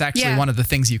 Like that's actually Yeah. one of the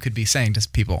things you could be saying to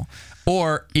people.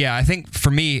 Or, yeah, I think for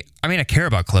me, I mean, I care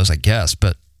about clothes, I guess,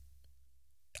 but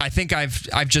I think I've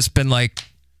just been like,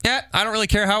 I don't really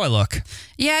care how I look.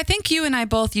 Yeah, I think you and I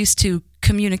both used to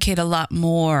communicate a lot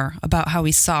more about how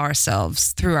we saw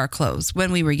ourselves through our clothes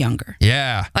when we were younger.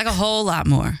 Yeah. Like a whole lot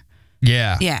more.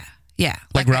 Yeah. Yeah. Yeah.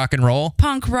 Like rock and roll.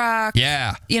 Punk rock.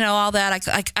 Yeah. You know, all that.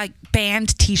 Like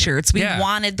band t-shirts. We Yeah.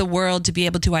 wanted the world to be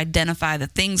able to identify the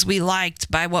things we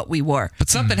liked by what we wore. But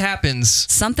something happens.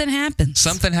 Something happens.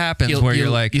 Something happens where you're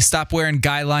like, you stop wearing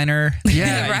guy liner.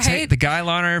 yeah, Right? the guy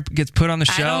liner gets put on the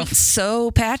I shelf. don't sew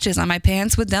patches on my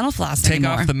pants with dental floss Take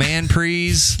anymore. off the man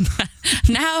prees.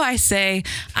 Now I say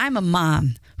I'm a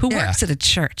mom who Yeah. works at a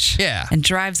church Yeah. and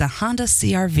drives a Honda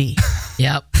CRV.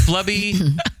 Yep.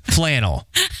 Flubby flannel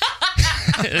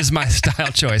is my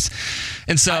style choice.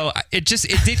 And so it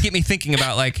did get me thinking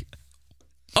about like,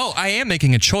 I am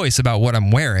making a choice about what I'm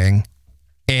wearing.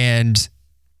 And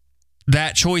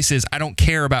that choice is I don't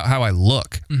care about how I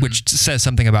look, which says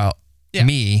something about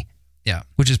me, Yeah.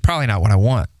 which is probably not what I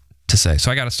want to say.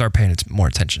 So I got to start paying more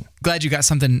attention. Glad you got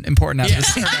something important out of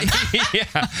this.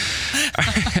 Yeah.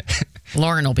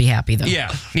 Lauren will be happy though.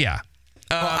 Yeah. Yeah.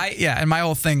 And my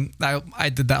whole thing, I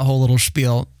did that whole little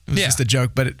spiel. It was Yeah. just a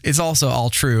joke, but it's also all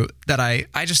true that I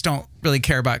just don't really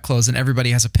care about clothes, and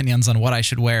everybody has opinions on what I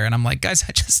should wear. And I'm like, guys,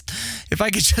 if I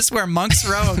could just wear monk's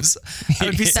robes, I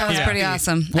would be so That was happy. pretty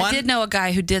awesome. I did know a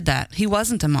guy who did that. He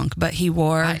wasn't a monk, but he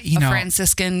wore a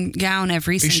Franciscan gown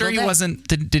every Are you single sure day. he wasn't?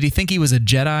 Did he think he was a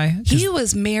Jedi? He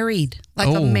was married, like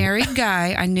a married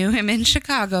guy. I knew him in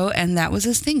Chicago, and that was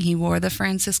his thing. He wore the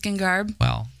Franciscan garb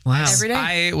Well, Wow. every day.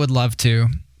 I would love to,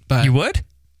 but You would?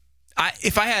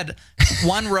 if I had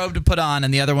one robe to put on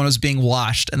and the other one was being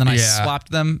washed, and then I Yeah.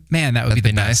 swapped them, man, that would That'd be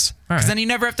be the nice. best. All Because right. then you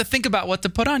never have to think about what to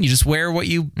put on. You just wear what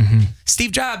you.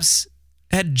 Steve Jobs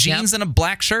had jeans and a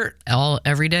black shirt.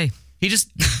 Every day. He just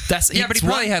Yeah, but he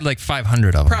probably had like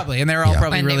 500 of them. probably, and they were all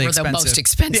probably And really they were expensive. the most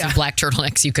expensive Yeah. black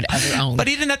turtlenecks you could ever own. But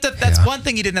he didn't have to. That's one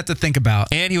thing he didn't have to think about.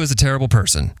 And he was a terrible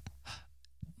person.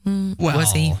 Well,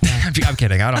 was he? I'm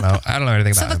kidding. I don't know. I don't know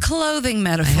anything So about the him. clothing I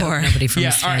metaphor. hope nobody from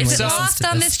Yeah, his all right, family Is it so- listens lost to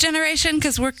on this. this generation?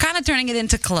 Because we're kind of turning it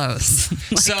into clothes.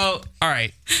 So, all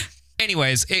right.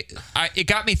 Anyways, it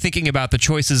got me thinking about the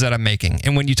choices that I'm making.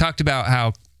 And when you talked about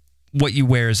how what you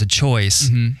wear is a choice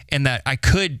and that I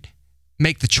could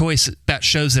make the choice that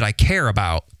shows that I care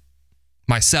about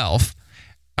myself,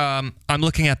 I'm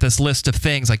looking at this list of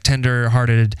things like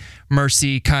tender-hearted,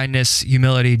 mercy, kindness,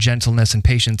 humility, gentleness, and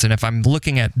patience. And if I'm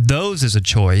looking at those as a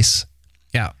choice,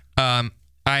 yeah.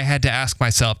 I had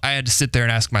to sit there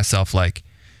and ask myself, like,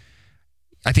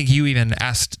 I think you even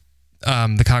asked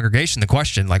the congregation the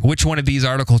question, like, which one of these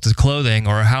articles is clothing,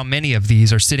 or how many of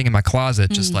these are sitting in my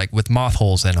closet just like with moth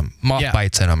holes in them, moth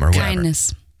bites in them, or whatever.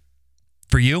 Kindness.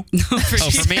 For you?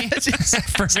 For me?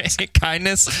 For me,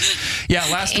 kindness. Yeah,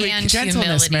 last week, And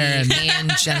Gentleness, humility Maren.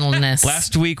 and gentleness.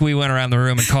 last week we went around the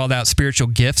room and called out spiritual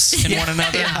gifts in one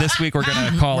another. This week we're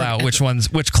going to call out which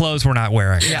clothes we're not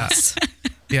wearing. Yes.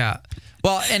 Yeah.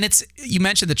 Well, and you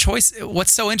mentioned the choice.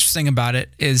 What's so interesting about it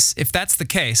is if that's the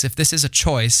case, if this is a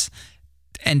choice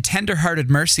and tenderhearted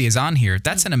mercy is on here,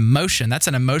 that's an emotion. That's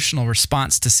an emotional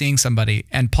response to seeing somebody.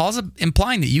 And Paul's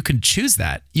implying that you can choose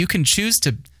that. You can choose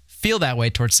to feel that way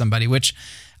towards somebody, which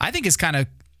I think is kind of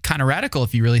kind of radical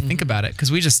if you really think about it,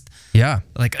 because we just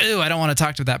like, oh, I don't want to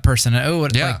talk to that person. Oh,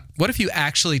 what if you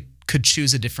actually could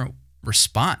choose a different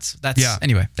response?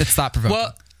 Anyway, it's thought provoking.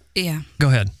 Well, Yeah. go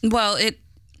ahead. Well,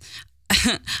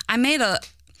 I made a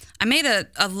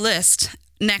list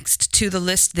next to the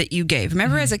list that you gave.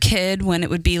 Remember as a kid when it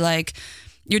would be like,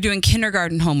 you're doing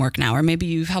kindergarten homework now, or maybe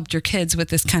you've helped your kids with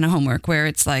this kind of homework where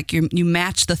it's like you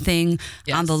match the thing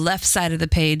on the left side of the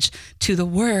page to the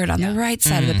word on the right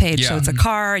side of the page. So it's a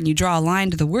car and you draw a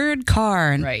line to the word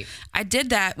car. And I did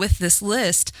that with this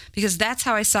list because that's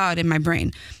how I saw it in my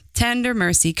brain. Tender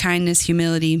mercy, kindness,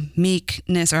 humility,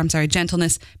 meekness,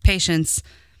 gentleness, patience,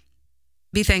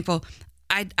 be thankful.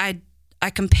 I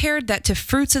compared that to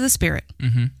fruits of the Spirit.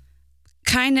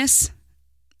 Kindness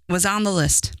was on the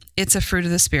list. It's a fruit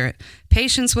of the Spirit.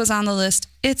 Patience was on the list.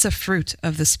 It's a fruit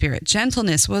of the Spirit.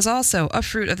 Gentleness was also a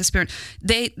fruit of the Spirit.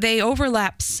 They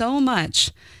overlap so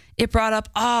much. It brought up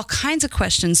all kinds of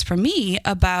questions for me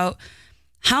about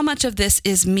how much of this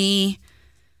is me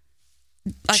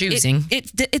choosing.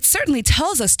 It certainly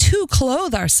tells us to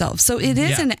clothe ourselves. So it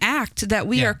is an act that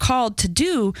we are called to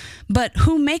do, but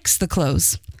who makes the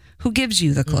clothes? Who gives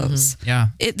you the clothes?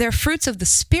 They're fruits of the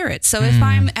Spirit. So if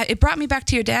it brought me back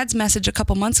to your dad's message a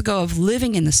couple months ago of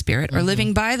living in the Spirit or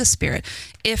living by the Spirit.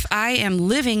 If I am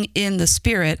living in the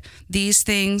Spirit, these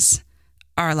things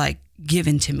are like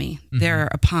given to me. They're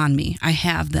upon me. I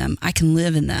have them. I can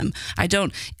live in them.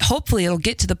 Hopefully it'll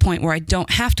get to the point where I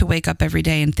don't have to wake up every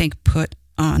day and think, put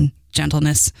on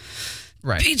gentleness.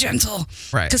 Right. Be gentle.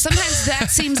 Right. Because sometimes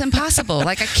that seems impossible.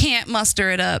 Like I can't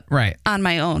muster it up on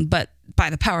my own, but by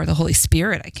the power of the Holy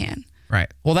Spirit, I can. Right.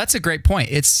 Well, that's a great point.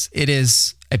 It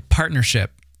is a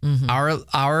partnership.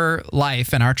 Our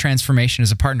life and our transformation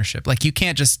is a partnership. Like you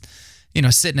can't just,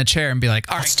 sit in a chair and be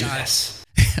like, all right, let's do this.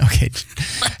 Okay.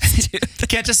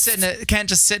 Can't just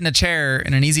sit in a chair,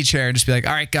 in an easy chair, and just be like,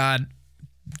 all right, God,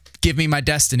 give me my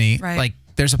destiny. Right. Like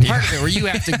there's a part of it where you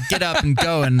have to get up and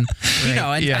go and,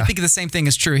 I think the same thing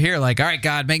is true here. Like, all right,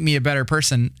 God, make me a better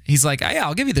person. He's like, yeah,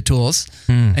 I'll give you the tools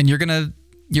and you're going to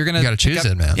you got to choose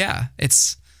it, man. Yeah.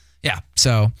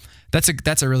 So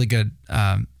that's a really good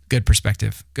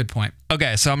perspective. Good point.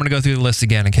 Okay. So I'm going to go through the list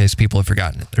again in case people have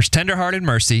forgotten it. There's tenderhearted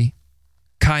mercy,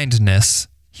 kindness,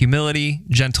 humility,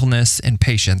 gentleness, and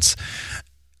patience.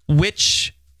 What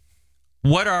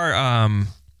are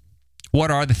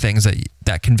the things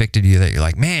that convicted you that you're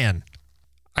like, man,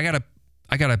 I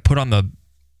gotta put on the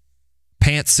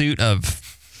pantsuit of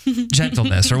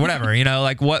gentleness or whatever,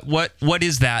 like what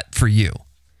is that for you?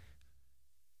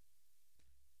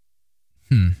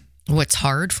 What's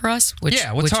hard for us?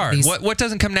 What's hard? What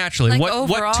doesn't come naturally? Like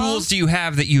what tools do you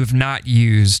have that you have not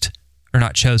used or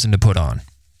not chosen to put on?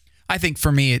 I think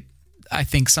for me, I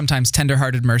think sometimes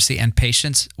tenderhearted mercy and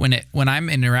patience when I'm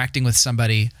interacting with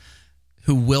somebody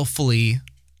who willfully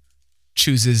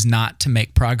chooses not to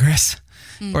make progress,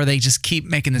 or they just keep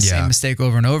making the same mistake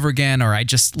over and over again, or I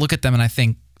just look at them and I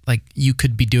think like you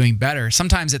could be doing better.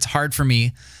 Sometimes it's hard for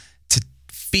me to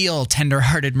feel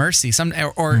tenderhearted mercy,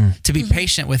 or to be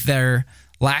patient with their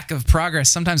lack of progress.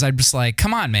 Sometimes I'm just like,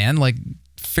 come on, man, like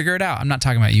figure it out. I'm not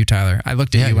talking about you, Tyler. I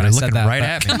looked at you when I said that. Right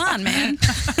at me. Come on, man.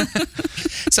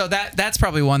 So that's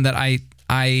probably one that I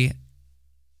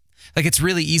like. It's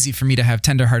really easy for me to have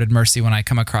tenderhearted mercy when I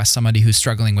come across somebody who's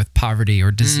struggling with poverty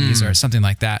or disease or something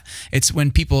like that. It's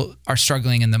when people are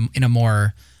struggling in a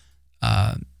more,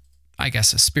 I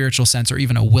guess, a spiritual sense or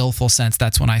even a willful sense.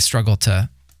 That's when I struggle to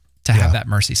have that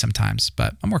mercy sometimes.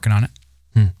 But I'm working on it.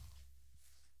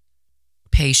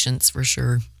 Patience for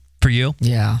sure. For you?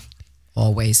 Yeah,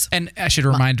 always. And I should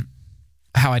remind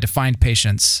how I defined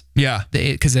patience. Yeah,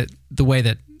 because the way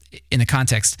that in the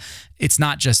context, it's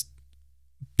not just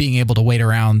being able to wait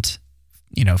around,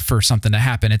 for something to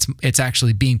happen. It's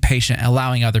actually being patient,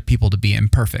 allowing other people to be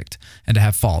imperfect and to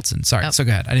have faults. And sorry, so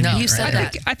go ahead. I didn't. No, mean you said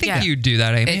right. that. I think you do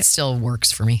that, Amy. It still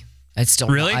works for me.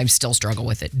 Really? I still struggle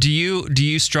with it. Do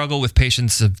you struggle with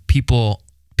patience of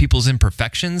people's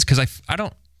imperfections? Because I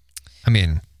don't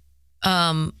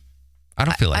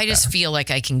feel like I just that. feel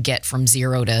like I can get from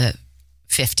 0 to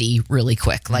 50 really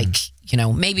quick. Like,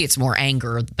 maybe it's more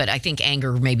anger, but I think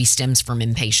anger maybe stems from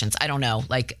impatience. I don't know.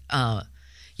 Like,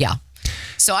 yeah.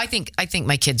 So I think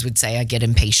my kids would say I get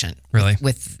impatient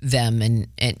with them, and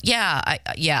and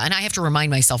I have to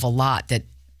remind myself a lot that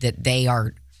they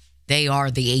are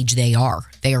the age they are.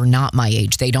 They are not my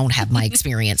age. They don't have my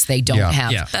experience. They don't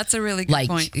have. Yeah. That's a really good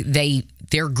point.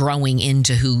 They're growing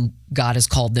into who God has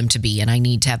called them to be, and I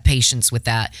need to have patience with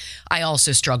that. I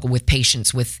also struggle with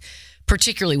patience with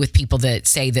particularly with people that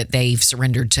say that they've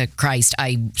surrendered to Christ,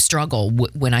 I struggle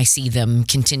when I see them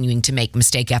continuing to make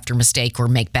mistake after mistake or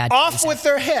make bad Off with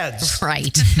their heads.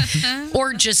 right.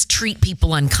 Or just treat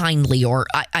people unkindly, or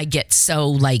I get so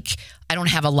like, I don't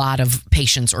have a lot of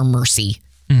patience or mercy,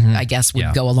 I guess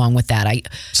would go along with that.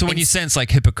 So when you sense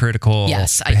like hypocritical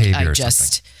behavior I or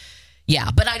just, something. yeah,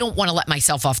 but I don't want to let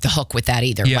myself off the hook with that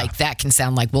either. Yeah. Like that can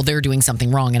sound like, well, they're doing something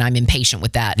wrong and I'm impatient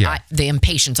with that. Yeah. The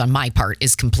impatience on my part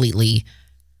is completely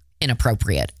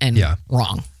inappropriate and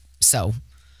wrong. So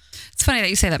It's funny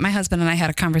that you say that. My husband and I had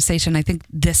a conversation, I think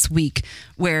this week,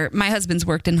 where my husband's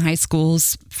worked in high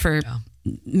schools for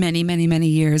many, many, many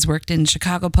years, worked in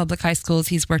Chicago public high schools.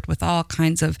 He's worked with all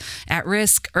kinds of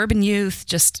at-risk urban youth,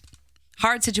 just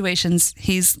hard situations.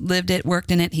 He's lived it, worked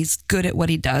in it. He's good at what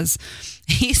he does.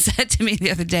 He said to me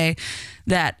the other day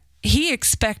that he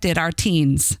expected our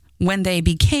teens, when they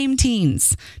became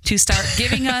teens, to start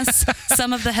giving us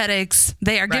some of the headaches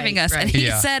they are giving us. right. And he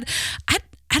said, I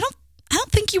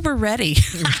don't think you were ready.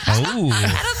 Oh.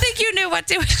 I don't think you knew what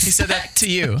to expect. He said that to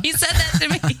you. He said that to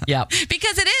me. Yep.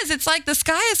 Because it is. It's like the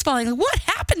sky is falling. Like, what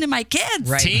happened to my kids?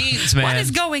 Right. Teens, man. What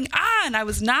is going on? I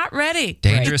was not ready.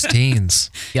 Dangerous teens.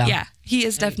 Yeah. He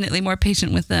is definitely more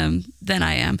patient with them than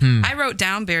I am. I wrote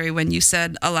down, Barry, when you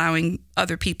said allowing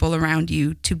other people around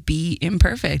you to be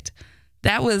imperfect.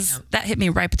 That hit me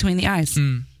right between the eyes.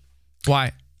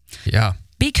 Why? Yeah.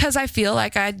 Because I feel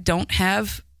like I don't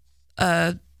have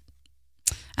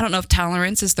I don't know if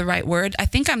tolerance is the right word. I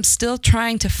think I'm still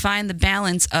trying to find the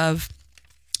balance of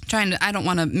I don't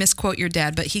want to misquote your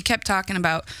dad, but he kept talking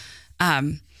about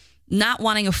not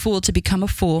wanting a fool to become a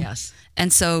fool. Yes.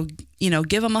 And so,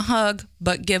 give them a hug,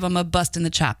 but give them a bust in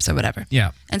the chops or whatever.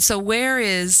 Yeah. And so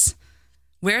where's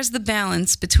the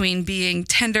balance between being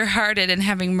tenderhearted and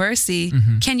having mercy?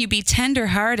 Can you be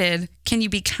tenderhearted? Can you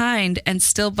be kind and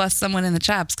still bust someone in the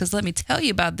chops? Because let me tell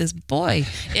you about this boy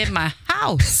in my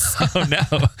house. Oh,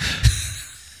 no.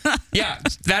 Yeah,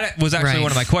 that was actually Right.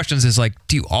 one of my questions is like,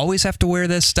 do you always have to wear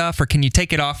this stuff or can you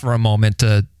take it off for a moment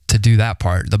to do that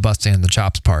part, the busting and the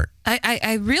chops part?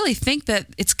 I really think that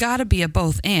it's got to be a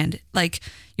both and. Like,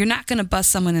 you're not going to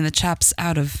bust someone in the chops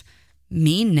out of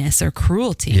meanness or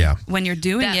cruelty. Yeah. When you're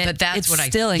doing But it, that's it's what I-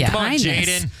 still in yeah. Come on, kindness.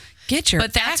 Jaden. Get your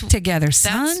But that's- act together,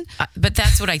 son. But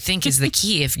that's what I think is the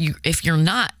key. If you're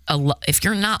not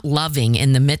loving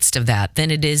in the midst of that,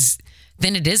 then it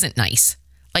isn't nice.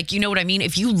 Like, you know what I mean?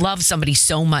 If you love somebody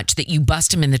so much that you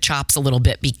bust them in the chops a little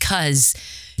bit because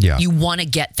you want to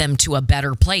get them to a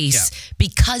better place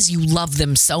because you love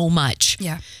them so much.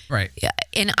 Yeah. Right. Yeah,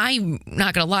 and I'm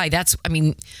not going to lie.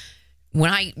 When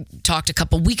I talked a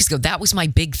couple weeks ago, that was my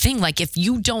big thing. Like, if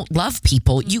you don't love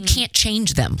people, you can't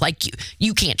change them. Like,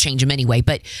 you can't change them anyway.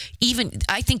 But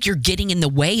I think you're getting in the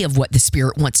way of what the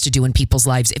Spirit wants to do in people's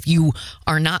lives if you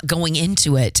are not going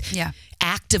into it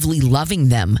actively loving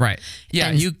them. Right. Yeah.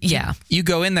 And you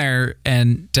go in there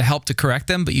and to help to correct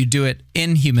them, but you do it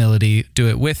in humility, do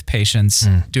it with patience,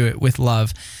 do it with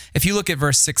love. If you look at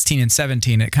verse 16 and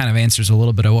 17, it kind of answers a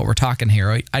little bit of what we're talking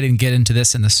here. I didn't get into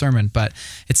this in the sermon, but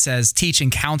it says, teach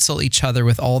and counsel each other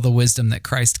with all the wisdom that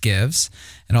Christ gives.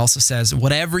 It also says,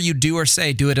 whatever you do or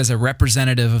say, do it as a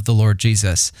representative of the Lord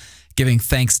Jesus, giving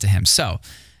thanks to him. So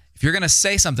if you're going to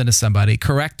say something to somebody,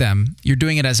 correct them, you're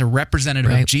doing it as a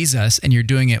representative of Jesus, and you're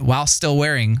doing it while still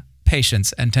wearing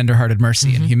patience and tenderhearted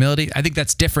mercy and humility. I think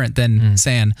that's different than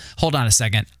saying, hold on a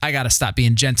second, I got to stop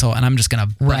being gentle and I'm just going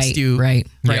to bust you right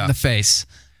in the face.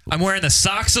 I'm wearing the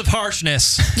socks of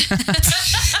harshness.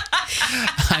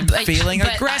 I'm feeling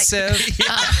aggressive.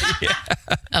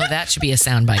 Oh, that should be a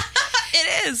soundbite.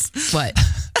 It is. What?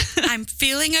 I'm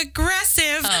feeling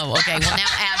aggressive. Oh, okay. Well, now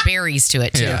add berries to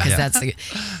it too, because that's the.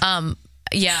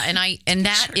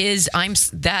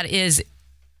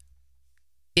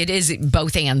 It is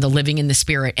both and the living in the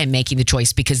Spirit and making the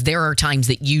choice, because there are times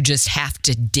that you just have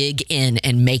to dig in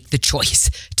and make the choice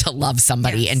to love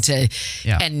somebody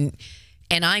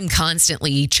and I'm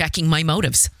constantly checking my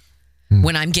motives.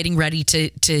 When I'm getting ready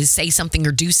to say something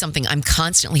or do something, I'm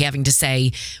constantly having to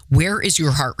say, where is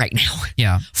your heart right now?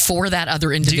 Yeah. For that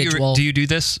other individual. Do you do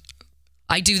this?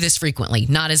 I do this frequently,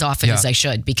 not as often as I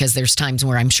should, because there's times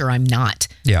where I'm sure I'm not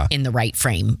in the right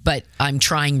frame. But I'm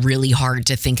trying really hard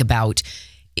to think about,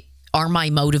 are my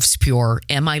motives pure?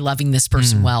 Am I loving this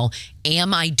person well?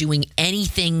 Am I doing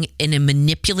anything in a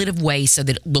manipulative way so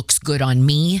that it looks good on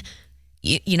me?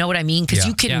 You know what I mean? Because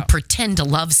you can pretend to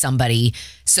love somebody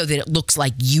so that it looks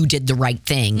like you did the right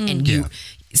thing, and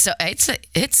so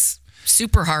it's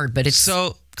super hard, but it's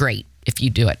so great if you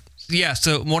do it. Yeah.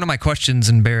 So one of my questions,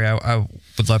 and Barry, I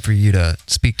would love for you to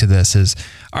speak to this, is,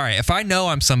 all right, if I know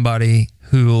I'm somebody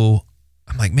who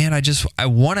I'm like, man, I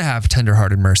want to have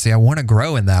tenderhearted mercy. I want to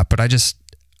grow in that, but I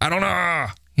don't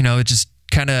know. It just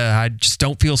I just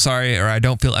don't feel sorry, or I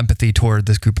don't feel empathy toward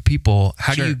this group of people.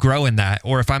 How do you grow in that?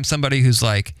 Or if I'm somebody who's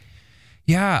like,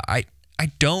 yeah, I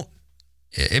don't,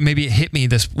 maybe it hit me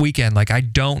this weekend. Like, I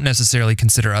don't necessarily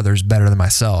consider others better than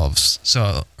myself.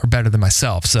 So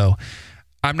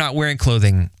I'm not wearing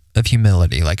clothing of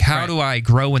humility. Like, how do I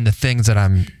grow in the things that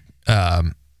I'm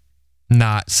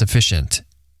not sufficient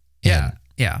in?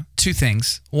 Yeah. Two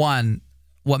things. One,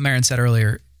 what Maren said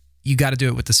earlier, you got to do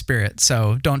it with the Spirit.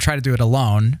 So don't try to do it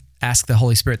alone. Ask the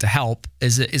Holy Spirit to help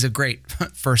is a great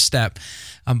first step.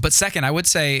 But second, I would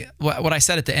say what I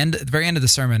said at the very end of the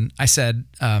sermon. I said,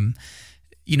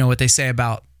 what they say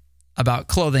about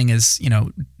clothing is,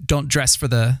 don't dress for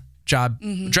the job,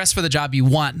 dress for the job you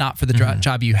want, not for the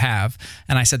job you have.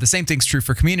 And I said the same thing's true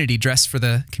for community. Dress for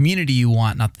the community you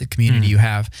want, not the community you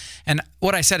have. And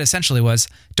what I said essentially was,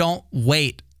 don't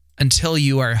wait until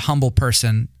you are a humble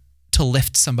person to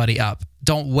lift somebody up.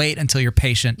 Don't wait until you're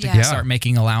patient to start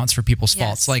making allowance for people's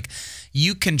faults. Like,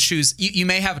 you can choose, you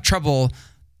may have trouble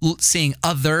seeing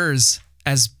others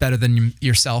as better than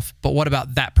yourself, but what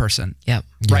about that person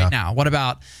right now? What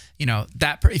about,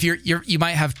 that, if you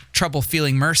might have trouble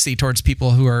feeling mercy towards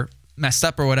people who are messed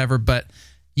up or whatever, but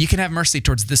you can have mercy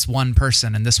towards this one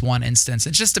person in this one instance.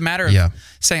 It's just a matter of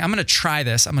saying, I'm going to try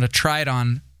this. I'm going to try it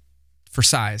on for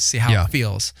size, see how it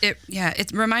feels.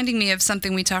 It's reminding me of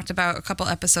something we talked about a couple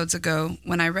episodes ago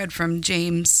when I read from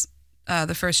James,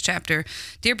 the first chapter.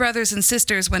 Dear brothers and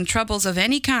sisters, when troubles of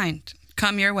any kind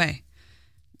come your way,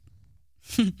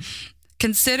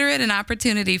 consider it an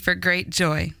opportunity for great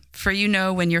joy. For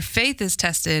when your faith is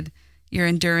tested, your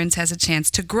endurance has a chance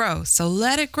to grow. So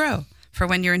let it grow. For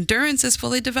when your endurance is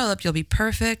fully developed, you'll be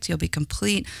perfect, you'll be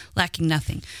complete, lacking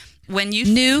nothing. When you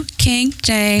New King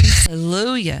James,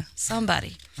 hallelujah,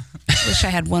 somebody. Wish I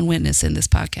had one witness in this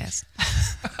podcast.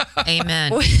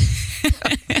 Amen.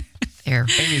 There,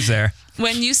 Amy's there.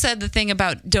 When you said the thing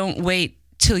about don't wait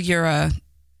till you're a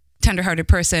tenderhearted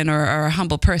person or a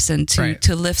humble person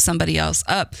to lift somebody else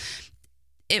up,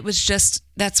 it was just,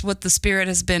 that's what the Spirit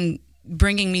has been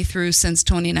bringing me through since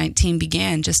 2019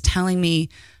 began, just telling me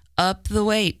up the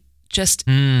weight.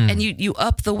 And you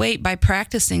up the weight by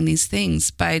practicing these things,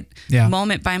 by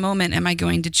moment by moment. Am I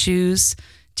going to choose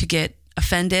to get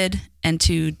offended and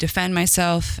to defend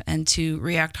myself and to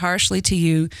react harshly to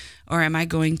you? Or am I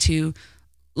going to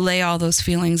lay all those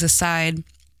feelings aside,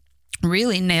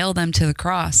 really nail them to the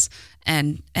cross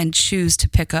and choose to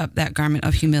pick up that garment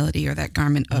of humility or that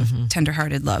garment of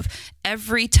tenderhearted love?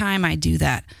 Every time I do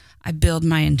that, I build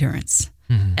my endurance.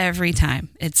 Every time.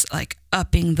 It's like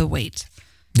upping the weight.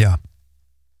 Yeah.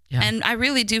 And I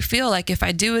really do feel like if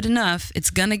I do it enough, it's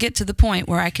going to get to the point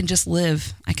where I can just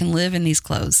live. I can live in these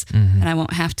clothes and I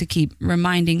won't have to keep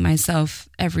reminding myself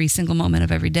every single moment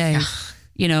of every day.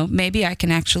 Maybe I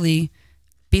can actually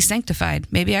be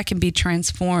sanctified. Maybe I can be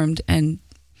transformed and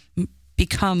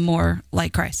become more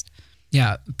like Christ.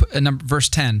 Yeah. Verse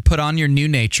 10, put on your new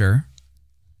nature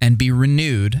and be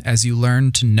renewed as you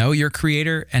learn to know your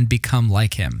Creator and become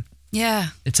like Him. Yeah.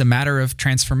 It's a matter of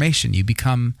transformation. You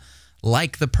become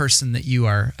like the person that you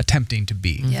are attempting to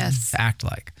be, to act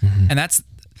like. And that's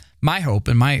my hope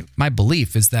and my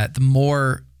belief is that the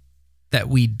more that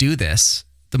we do this,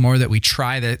 the more that we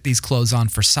try these clothes on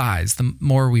for size, the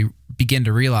more we begin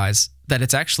to realize that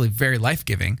it's actually very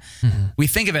life-giving. We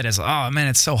think of it as, oh man,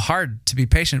 it's so hard to be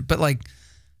patient, but like,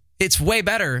 it's way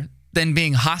better than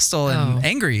being hostile and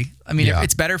angry. I mean,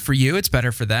 it's better for you. It's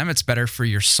better for them. It's better for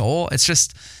your soul. It's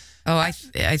just... I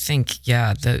think,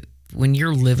 when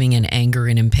you're living in anger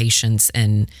and impatience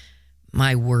and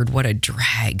my word, what a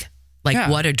drag.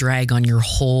 What a drag on your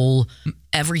whole,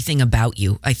 everything about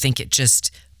you. I think it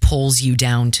just pulls you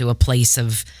down to a place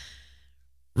of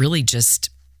really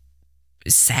just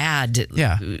sad.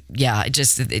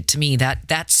 To me,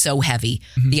 that's so heavy.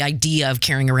 The idea of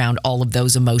carrying around all of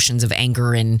those emotions of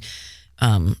anger and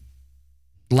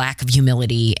lack of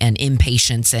humility and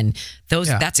impatience and those,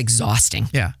 that's exhausting.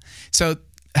 Yeah. So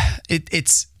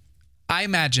it's, I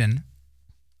imagine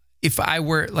if I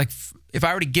were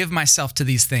to give myself to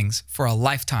these things for a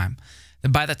lifetime,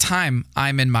 then by the time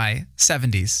I'm in my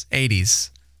 70s,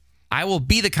 80s, I will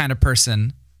be the kind of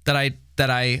person that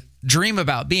I dream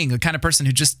about being, the kind of person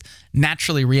who just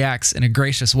naturally reacts in a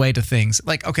gracious way to things.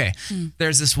 Like, okay,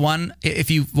 there's this one, if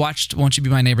you watched Won't You Be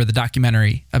My Neighbor, the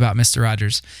documentary about Mr.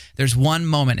 Rogers, there's one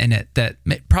moment in it that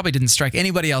probably didn't strike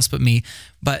anybody else but me,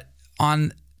 but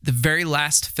on the very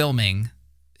last filming,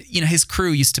 his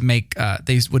crew used to make,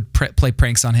 they would play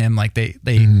pranks on him. Like they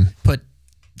put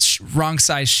wrong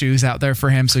size shoes out there for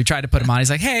him. So he tried to put them on. He's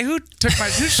like, hey,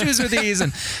 whose shoes are these?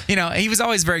 And, he was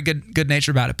always very good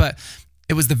natured about it. But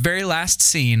it was the very last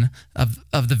scene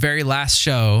of the very last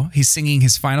show. He's singing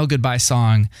his final goodbye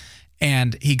song,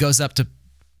 and he goes up to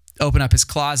open up his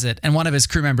closet, and one of his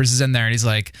crew members is in there, and he's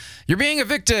like, you're being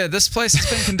evicted. This place has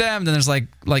been condemned. And there's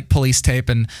like police tape.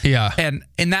 And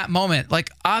in that moment, like,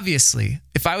 obviously,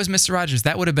 if I was Mr. Rogers,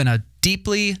 that would have been a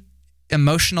deeply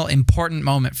emotional, important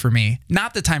moment for me.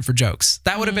 Not the time for jokes.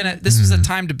 That would have been this was a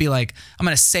time to be like, I'm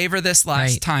going to savor this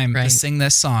last time to sing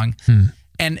this song.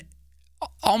 And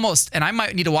and I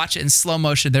might need to watch it in slow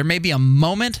motion. There may be a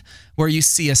moment where you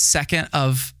see a second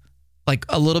of like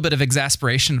a little bit of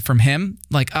exasperation from him.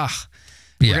 Like, we're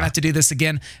going to have to do this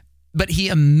again. But he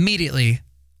immediately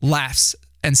laughs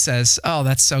and says, oh,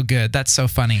 that's so good. That's so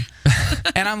funny.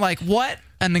 And I'm like, what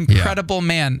an incredible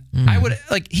man.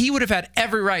 He would have had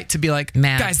every right to be like,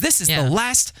 guys, this is the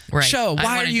last show.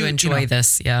 Why are you enjoy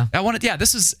this? Yeah.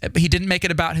 He didn't make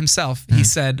it about himself. He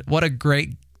said, what a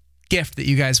great gift that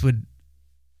you guys would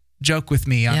joke with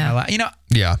me on my life. I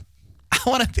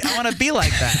want to be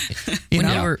like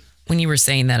that. When you were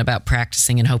saying that about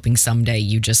practicing and hoping someday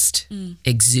you just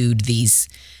exude these,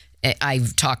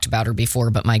 I've talked about her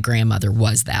before, but my grandmother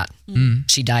was that.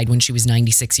 She died when she was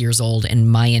 96 years old,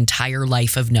 and my entire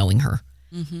life of knowing her,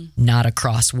 not a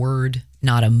cross word,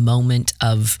 not a moment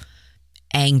of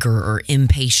anger or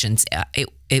impatience.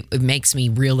 It makes me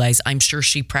realize I'm sure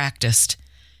she practiced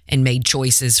and made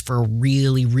choices for a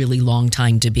really, really long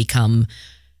time to become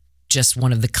just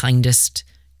one of the kindest,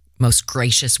 most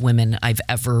gracious women I've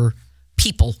ever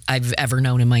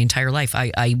known in my entire life.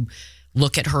 I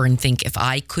look at her and think, if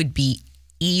I could be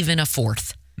even a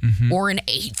fourth or an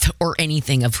eighth or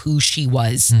anything of who she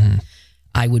was,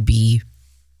 I'd be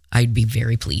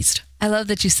very pleased. I love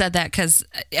that you said that, because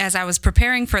as I was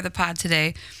preparing for the pod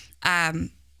today,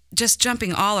 just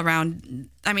jumping all around.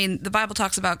 I mean, the Bible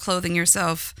talks about clothing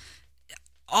yourself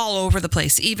all over the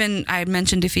place. Even I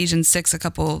mentioned Ephesians 6 a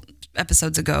couple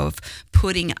episodes ago of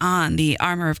putting on the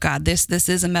armor of God. This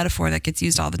is a metaphor that gets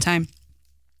used all the time.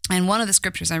 And one of the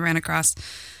scriptures I ran across,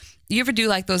 you ever do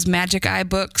like those magic eye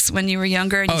books when you were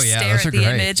younger and you stare at the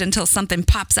image until something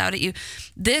pops out at you?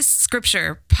 This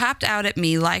scripture popped out at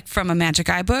me like from a magic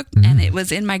eye book, and it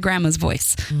was in my grandma's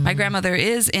voice. My grandmother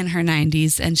is in her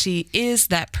 90s, and she is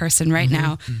that person right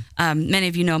now. Many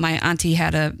of you know my auntie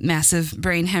had a massive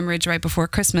brain hemorrhage right before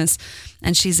Christmas,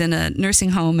 and she's in a nursing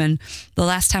home. And the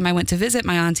last time I went to visit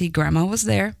my auntie, grandma was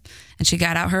there. And she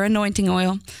got out her anointing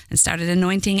oil and started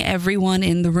anointing everyone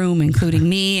in the room, including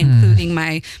me, including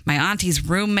my auntie's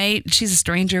roommate. She's a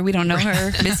stranger. We don't know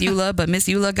her, Miss Eula, but Miss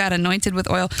Eula got anointed with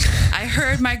oil. I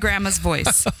heard my grandma's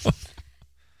voice.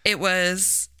 It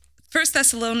was 1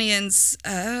 Thessalonians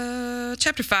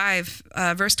chapter 5,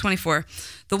 verse 24.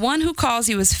 The one who calls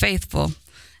you is faithful.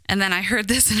 And then I heard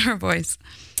this in her voice.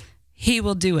 He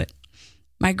will do it.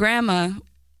 My grandma,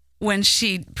 when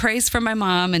she prays for my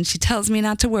mom and she tells me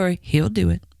not to worry, he'll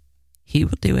do it. He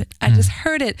will do it. I just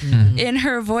heard it in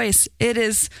her voice. It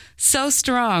is so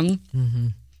strong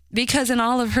because in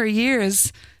all of her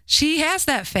years, she has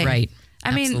that faith. Right.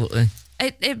 I mean,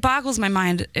 it boggles my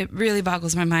mind. It really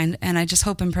boggles my mind. And I just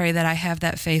hope and pray that I have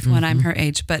that faith when I'm her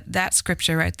age. But that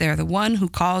scripture right there, the one who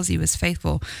calls you is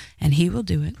faithful, and he will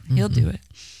do it. He'll do it.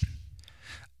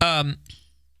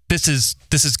 This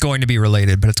is going to be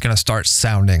related, but it's going to start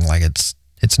sounding like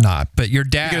it's not. But your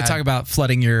dad... You're going to talk about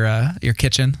flooding your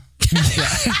kitchen?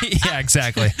 Yeah,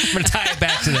 exactly. I'm going to tie it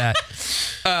back to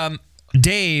that.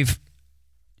 Dave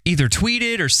either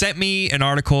tweeted or sent me an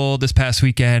article this past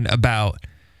weekend about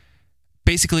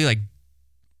basically like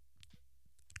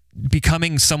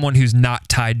becoming someone who's not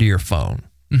tied to your phone.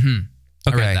 Okay.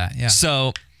 I read that, yeah.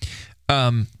 So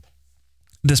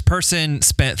this person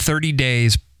spent 30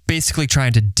 days basically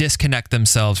trying to disconnect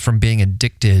themselves from being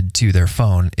addicted to their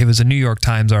phone. It was a New York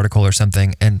Times article or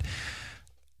something. And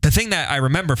the thing that I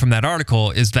remember from that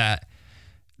article is that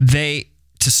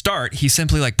he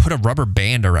simply like put a rubber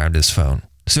band around his phone.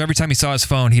 So every time he saw his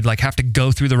phone, he'd like have to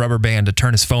go through the rubber band to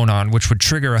turn his phone on, which would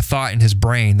trigger a thought in his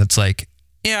brain that's like,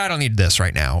 yeah, I don't need this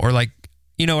right now. Or like,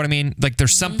 you know what I mean? Like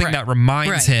there's something that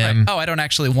reminds him. Oh, I don't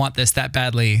actually want this that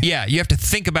badly. Yeah. You have to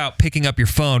think about picking up your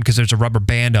phone because there's a rubber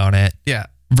band on it. Yeah.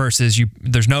 Versus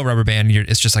there's no rubber band.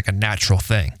 It's just like a natural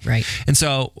thing. Right. And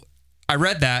so I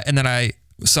read that, and then I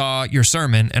saw your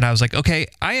sermon, and I was like, okay,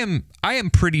 I am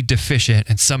pretty deficient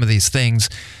in some of these things.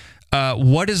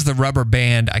 What is the rubber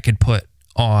band I could put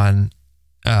on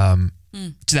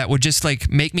that would just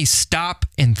like make me stop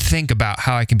and think about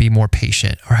how I can be more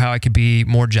patient or how I could be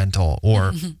more gentle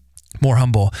or more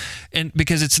humble. And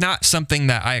because it's not something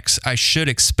that I should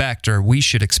expect, or we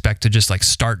should expect to just like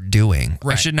start doing.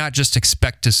 Right. I should not just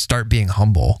expect to start being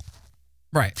humble.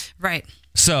 Right. Right.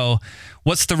 So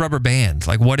what's the rubber band?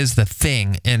 Like, what is the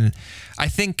thing? And I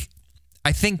think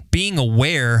being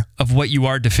aware of what you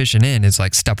are deficient in is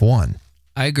like step one.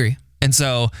 I agree. And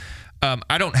so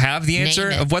I don't have the answer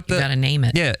Name it. of what You gotta name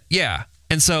it. Yeah.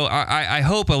 And so I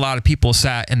hope a lot of people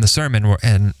sat in the sermon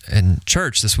and in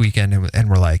church this weekend and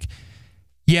were like,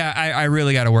 yeah, I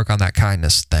really got to work on that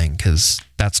kindness thing, because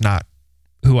that's not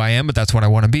who I am, but that's what I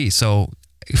want to be. So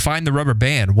find the rubber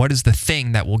band. What is the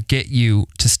thing that will get you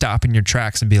to stop in your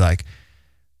tracks and be like,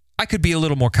 I could be a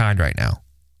little more kind right now?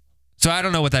 So I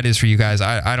don't know what that is for you guys.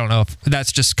 I don't know if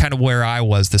that's just kind of where I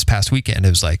was this past weekend. It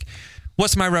was like,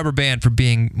 what's my rubber band for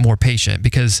being more patient?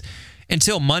 Because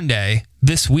until Monday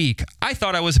this week, I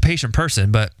thought I was a patient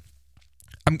person, but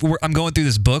I'm going through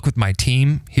this book with my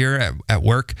team here at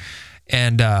work,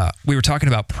 and we were talking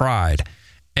about pride,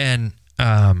 and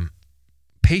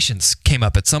patience came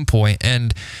up at some point,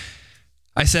 and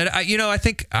I said, I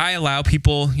think I allow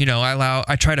people,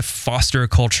 I try to foster a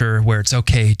culture where it's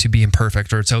okay to be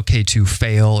imperfect, or it's okay to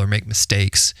fail or make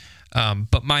mistakes.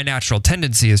 But my natural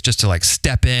tendency is just to like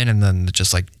step in and then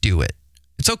just like do it.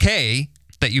 It's okay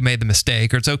that you made the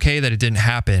mistake, or it's okay that it didn't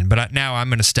happen, but now I'm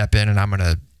going to step in and I'm going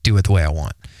to do it the way I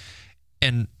want.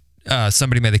 And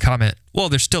somebody made the comment, well,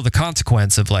 there's still the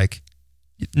consequence of like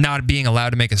not being allowed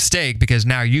to make a mistake, because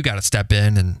now you got to step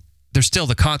in, and there's still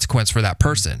the consequence for that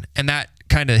person. And that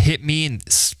kind of hit me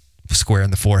square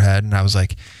in the forehead. And I was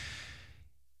like,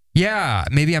 yeah,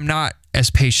 maybe I'm not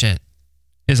as patient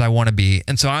as I want to be.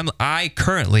 And so I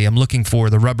currently am looking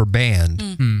for the rubber band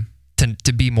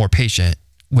to be more patient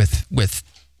with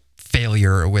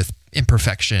failure, or with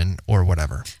imperfection, or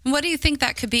whatever. What do you think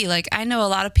that could be? Like, I know a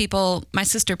lot of people, my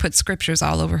sister puts scriptures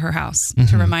all over her house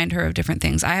to remind her of different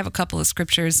things. I have a couple of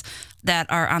scriptures that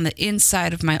are on the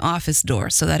inside of my office door,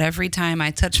 so that every time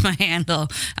I touch my handle,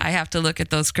 I have to look at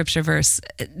those scripture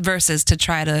verses to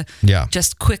try to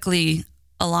just quickly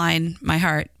align my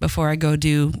heart before I go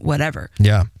do whatever.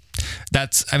 Yeah.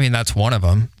 That's one of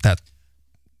them.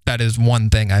 That is one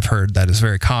thing I've heard that is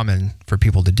very common for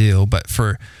people to do. But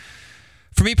for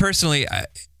me personally,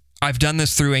 I've done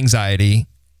this through anxiety.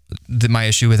 My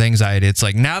issue with anxiety, it's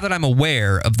like, now that I'm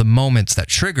aware of the moments that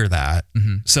trigger that,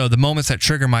 so the moments that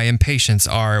trigger my impatience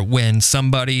are when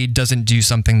somebody doesn't do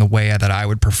something the way that I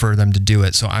would prefer them to do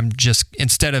it. So I'm just,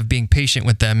 instead of being patient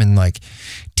with them and like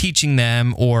teaching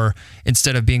them, or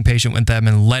instead of being patient with them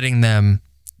and letting them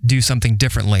do something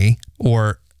differently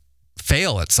or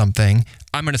fail at something,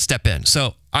 I'm going to step in.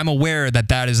 So I'm aware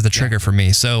that is the trigger for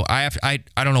me. So I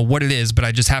don't know what it is, but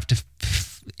I just have to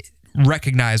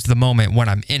recognize the moment when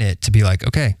I'm in it to be like,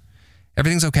 okay,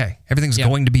 everything's okay. Everything's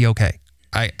going to be okay.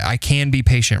 I can be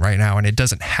patient right now, and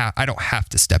I don't have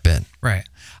to step in. Right.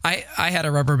 I had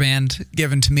a rubber band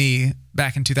given to me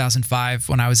back in 2005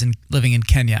 when I was living in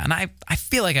Kenya. And I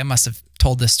feel like I must have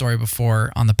told this story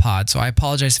before on the pod, so I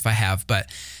apologize if I have, but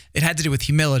it had to do with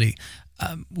humility.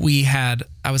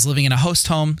 I was living in a host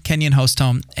home, Kenyan host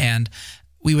home, and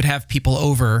we would have people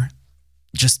over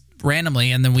just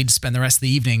randomly, and then we'd spend the rest of the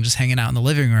evening just hanging out in the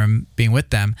living room, being with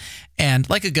them. And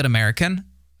like a good American,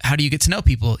 how do you get to know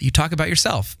people? You talk about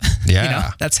yourself.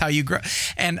 Yeah. That's how you grow.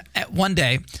 And one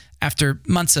day, after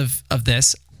months of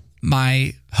this,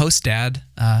 my host dad,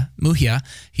 Muhia,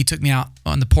 he took me out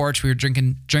on the porch. We were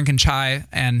drinking chai,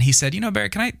 and he said, Barry,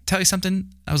 can I tell you something?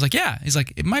 I was like, yeah. He's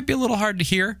like, it might be a little hard to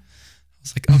hear. I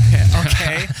was like,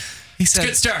 okay. He said,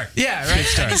 Good start. Yeah, right. Good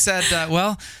start. And he said,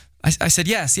 well, I said,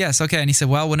 yes, okay. And he said,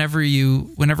 well, whenever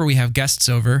we have guests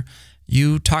over,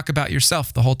 you talk about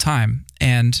yourself the whole time,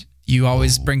 and you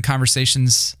always bring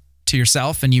conversations to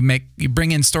yourself, and you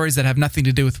bring in stories that have nothing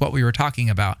to do with what we were talking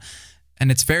about. And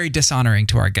it's very dishonoring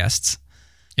to our guests.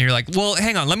 And you're like, well,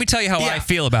 hang on. Let me tell you how I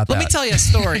feel about that. Let me tell you a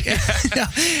story.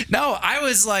 No, I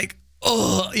was like,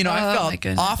 I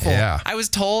felt awful. Yeah. I was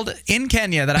told in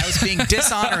Kenya that I was being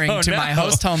dishonoring to my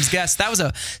host home's guests. That was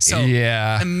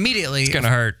immediately, it's gonna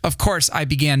hurt. Of course, I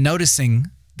began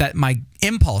noticing that my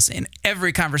impulse in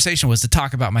every conversation was to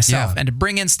talk about myself and to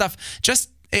bring in stuff.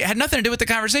 It had nothing to do with the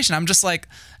conversation. I'm just like,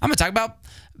 I'm gonna talk about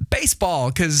baseball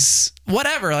because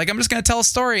whatever. Like, I'm just gonna tell a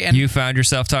story. And you found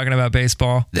yourself talking about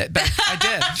baseball? I did. I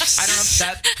don't know if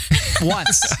that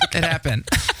once it happened.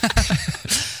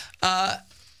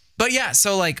 But yeah,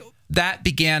 so like that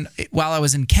began while I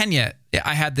was in Kenya.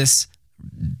 I had this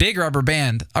big rubber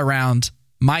band around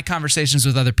my conversations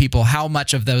with other people, how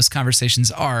much of those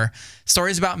conversations are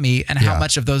stories about me, and how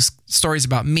much of those stories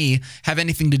about me have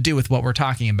anything to do with what we're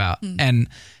talking about. And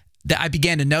that I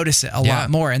began to notice it a lot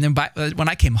more. And then when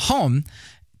I came home,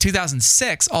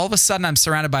 2006, all of a sudden I'm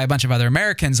surrounded by a bunch of other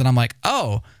Americans, and I'm like,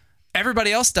 oh,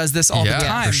 everybody else does this all the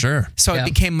time. For sure. So it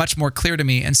became much more clear to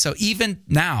me. And so even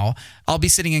now, I'll be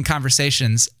sitting in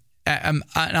conversations, and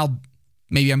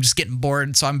maybe I'm just getting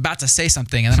bored, so I'm about to say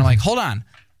something, and then I'm like, hold on,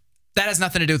 that has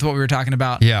nothing to do with what we were talking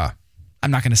about. Yeah.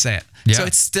 I'm not going to say it. Yeah. So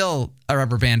it's still a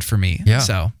rubber band for me. Yeah.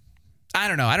 So I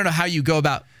don't know. I don't know how you go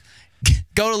about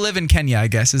go to live in Kenya, I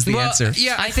guess, is the answer.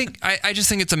 Yeah, I just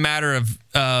think it's a matter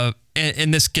of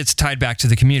and this gets tied back to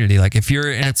the community. Like if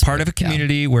you're in a part of a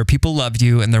community where people love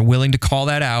you and they're willing to call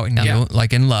that out and you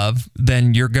like in love,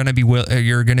 then you're going to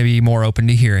be more open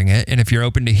to hearing it. And if you're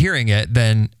open to hearing it,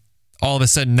 then all of a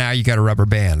sudden now you got a rubber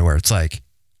band where it's like,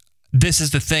 this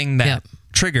is the thing that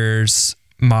triggers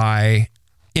my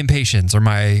impatience or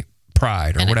my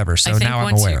pride or whatever. So now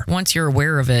I'm aware. Once you're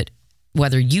aware of it,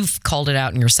 whether you've called it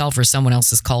out in yourself or someone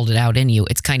else has called it out in you,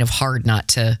 it's kind of hard not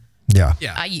to. Yeah.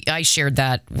 I shared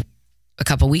that a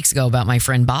couple of weeks ago about my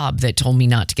friend Bob that told me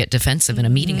not to get defensive in a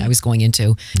meeting I was going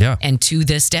into. Yeah. And to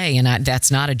this day, and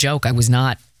that's not a joke, I was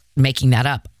not making that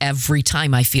up. Every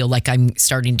time I feel like I'm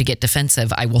starting to get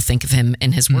defensive, I will think of him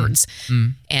and his words,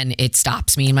 and it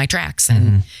stops me in my tracks.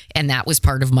 And that was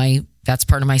part of my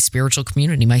spiritual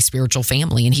community, my spiritual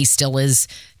family, and he still is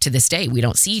to this day. We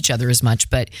don't see each other as much,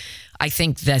 but I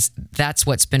think that's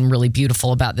what's been really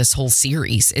beautiful about this whole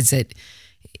series is that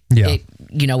it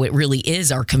really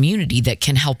is our community that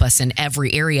can help us in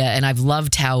every area. And I've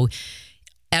loved how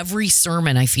every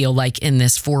sermon, I feel like in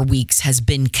this 4 weeks has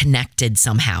been connected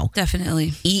somehow.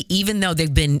 Definitely. Even though they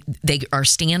are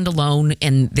standalone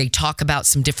and they talk about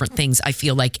some different things, I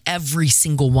feel like every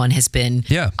single one has been.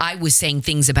 Yeah. I was saying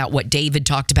things about what David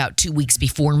talked about 2 weeks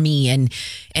before me, and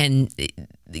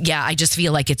I just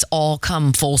feel like it's all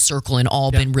come full circle and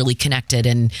all been really connected.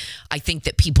 And I think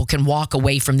that people can walk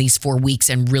away from these 4 weeks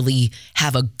and really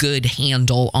have a good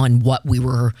handle on what we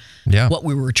were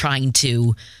trying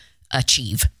to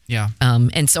achieve. Yeah.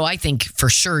 And so I think for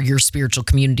sure your spiritual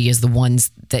community is the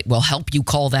ones that will help you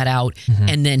call that out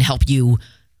and then help you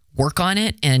work on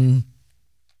it and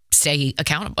stay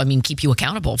accountable. I mean, keep you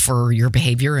accountable for your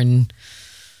behavior. And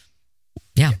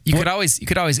you could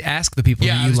always ask the people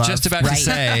who you love. I was just about to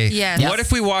say, what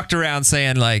if we walked around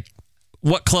saying like,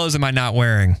 what clothes am I not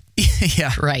wearing?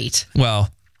 Yeah. Right. Well,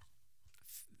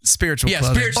 spiritual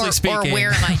clothing. Spiritually speaking. Or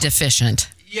where am I deficient?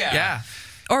 Yeah.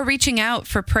 Or reaching out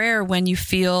for prayer when you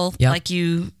feel like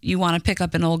you want to pick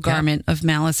up an old garment of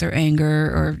malice or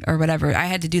anger or whatever. I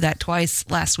had to do that twice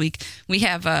last week. We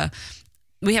have a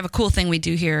cool thing we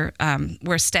do here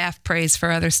where staff prays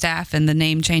for other staff, and the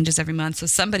name changes every month. So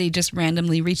somebody just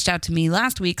randomly reached out to me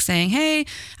last week saying, "Hey,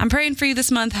 I'm praying for you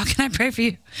this month. How can I pray for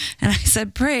you?" And I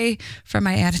said, "Pray for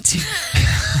my attitude."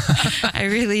 I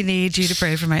really need you to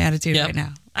pray for my attitude right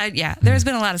now. There's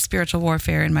been a lot of spiritual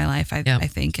warfare in my life, I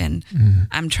think, and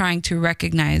I'm trying to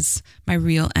recognize my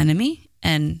real enemy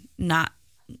and not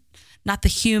the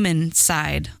human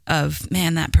side of,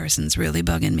 man, that person's really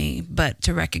bugging me, but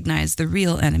to recognize the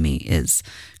real enemy is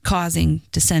causing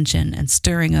dissension and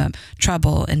stirring up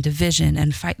trouble and division,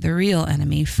 and fight the real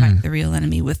enemy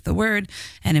with the word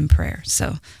and in prayer.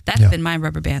 So that's been my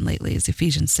rubber band lately is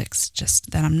Ephesians 6,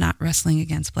 just that I'm not wrestling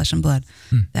against flesh and blood,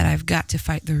 that I've got to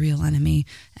fight the real enemy,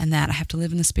 and that I have to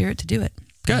live in the spirit to do it.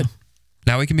 Good.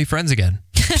 Now we can be friends again.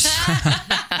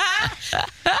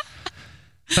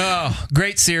 Oh,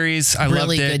 great series. I loved it.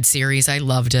 Really good series. I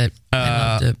loved it.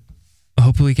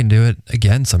 Hopefully we can do it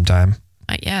again sometime.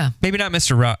 Yeah. Maybe not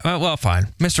Mr. Well, fine.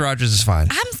 Mr. Rogers is fine.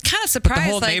 I'm kind of surprised. But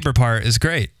the whole neighbor part is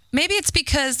great. Maybe it's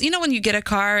because, when you get a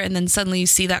car and then suddenly you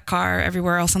see that car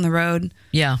everywhere else on the road.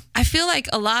 Yeah. I feel like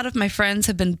a lot of my friends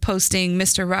have been posting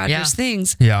Mr. Rogers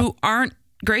things Yeah. who aren't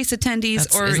Grace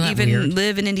attendees or even weird?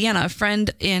 live in Indiana. A friend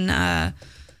in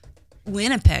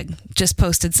Winnipeg just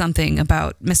posted something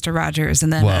about Mr. Rogers,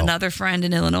 and then another friend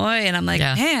in Illinois, and I'm like,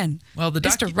 man, well, the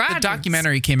Mr. Rogers. the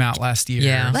documentary came out last year.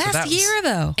 Yeah. Last year,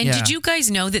 though. And did you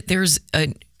guys know that there's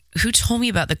who told me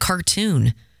about the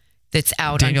cartoon that's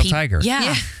out Daniel on Tiger.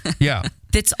 Yeah. Yeah.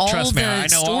 That's all Trust me, the I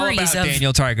know all stories about of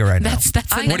Daniel Tiger right now.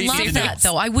 That's I love that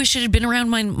though. I wish it had been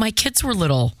around when my kids were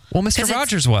little. Well, Mr.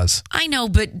 Rogers was. I know,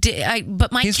 but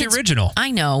my He's kids, the original.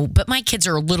 I know, but my kids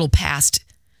are a little past.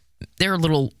 They're a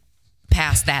little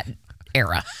past that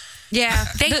era. Yeah,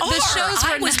 They the are. shows were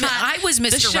I was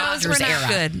Mr. The shows Rogers were not era.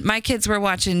 good. My kids were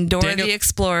watching Dora the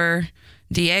Explorer,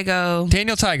 Diego.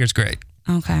 Daniel Tiger's great.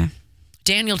 Okay.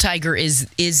 Daniel Tiger is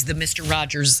the Mr.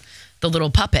 Rogers, the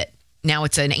little puppet. Now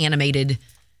it's an animated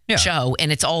show,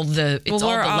 and it's all the Well,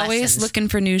 we're all the always lessons. looking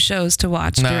for new shows to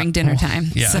watch during dinner time.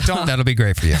 Yeah, So that'll be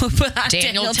great for you. put on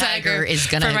Daniel Tiger is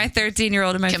gonna for my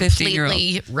 13-year-old and my 15-year-old.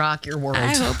 completely rock your world.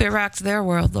 I hope it rocks their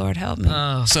world. Lord help me.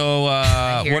 So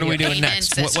what are we doing Amen,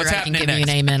 next? sister, What's I happening can give you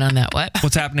next? an amen on that. What?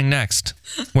 What's happening next?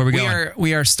 Where are we going?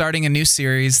 We are starting a new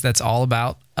series that's all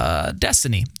about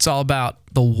destiny. It's all about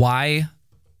the why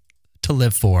to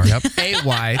live for. Yep. A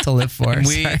why to live for. And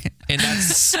Sorry.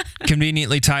 that's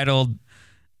conveniently titled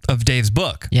of Dave's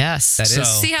book. Yes, That is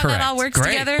See how that correct. all works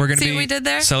Great. together? We're going to See be what we did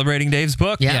there? celebrating Dave's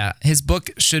book. Yeah. His book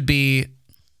should be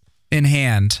in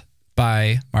hand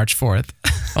by March 4th.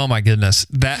 Oh my goodness.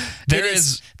 There It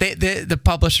is the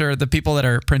publisher, the people that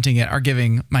are printing it are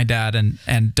giving my dad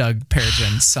and Doug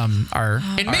Perigin our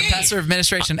me. pastor of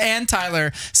administration and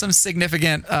Tyler some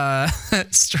significant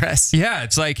stress. Yeah,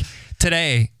 it's like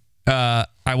today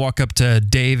I walk up to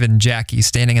Dave and Jackie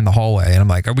standing in the hallway and I'm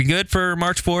like, are we good for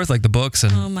March 4th? Like the books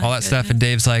and Oh, all that stuff. And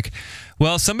Dave's like,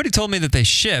 well, somebody told me that they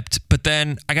shipped, but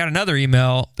then I got another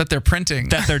email That they're printing.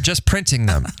 that they're just printing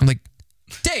them. I'm like,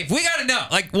 Dave, we got to know,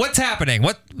 like, what's happening?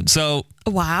 So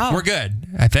Wow. we're good,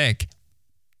 I think.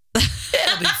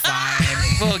 It'll be fine.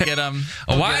 We'll get them.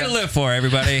 A why to live for,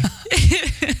 everybody.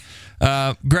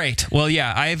 Great. Well,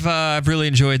 yeah, I've really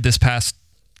enjoyed this past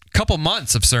couple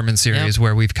months of sermon series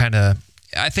where we've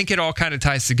I think it all kind of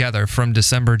ties together from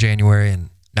December, January, and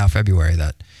now February,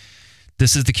 that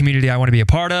this is the community I want to be a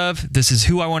part of. This is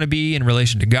who I want to be in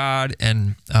relation to God.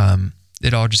 And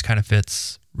it all just kind of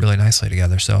fits really nicely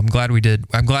together. So I'm glad we did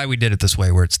it this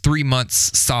way, where it's 3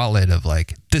 months solid of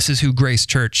like, this is who Grace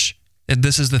Church, and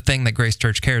this is the thing that Grace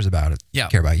Church cares about. It Yeah.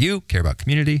 care about you, care about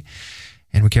community,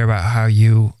 and we care about how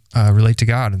you relate to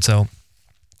God. And so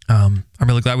I'm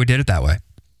really glad we did it that way.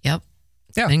 Yep.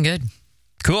 Yeah. Been good.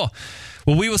 Cool.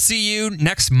 Well, we will see you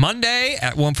next Monday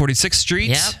at 146th Street.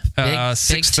 Yep. Big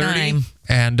 6:30. time.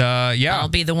 And I'll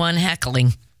be the one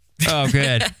heckling. Oh,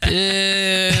 good.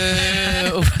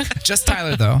 Boo. Just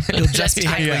Tyler, though. You'll just be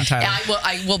Tyler. heckling Tyler.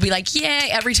 I will be like, yay,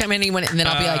 every time anyone, and then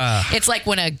I'll be like, it's like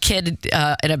when a kid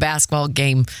at a basketball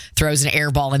game throws an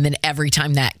air ball, and then every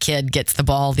time that kid gets the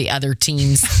ball, the other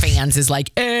team's fans is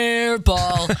like, air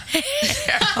ball,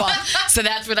 air ball. So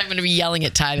that's what I'm going to be yelling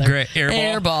at Tyler. Great. Air ball?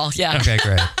 Air ball, yeah. Okay,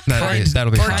 great.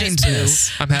 That'll be fun.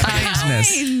 Kindness. I'm having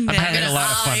Kindness. I'm having a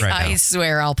lot of fun right I now.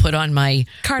 swear I'll put on my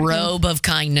Cardigan. robe of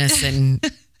kindness and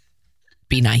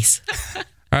be nice.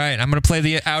 All right, I'm going to play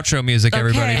the outro music,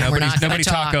 everybody. Okay. We're not gonna Nobody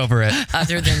talk talk. over it.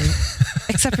 Other than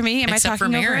Except for me. Am Except I for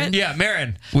talking over Marin. it? Yeah,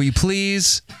 Marin, will you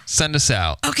please send us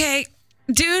out? Okay.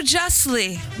 Do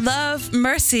justly, love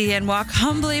mercy, and walk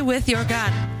humbly with your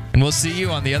God. And we'll see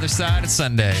you on the other side of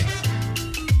Sunday.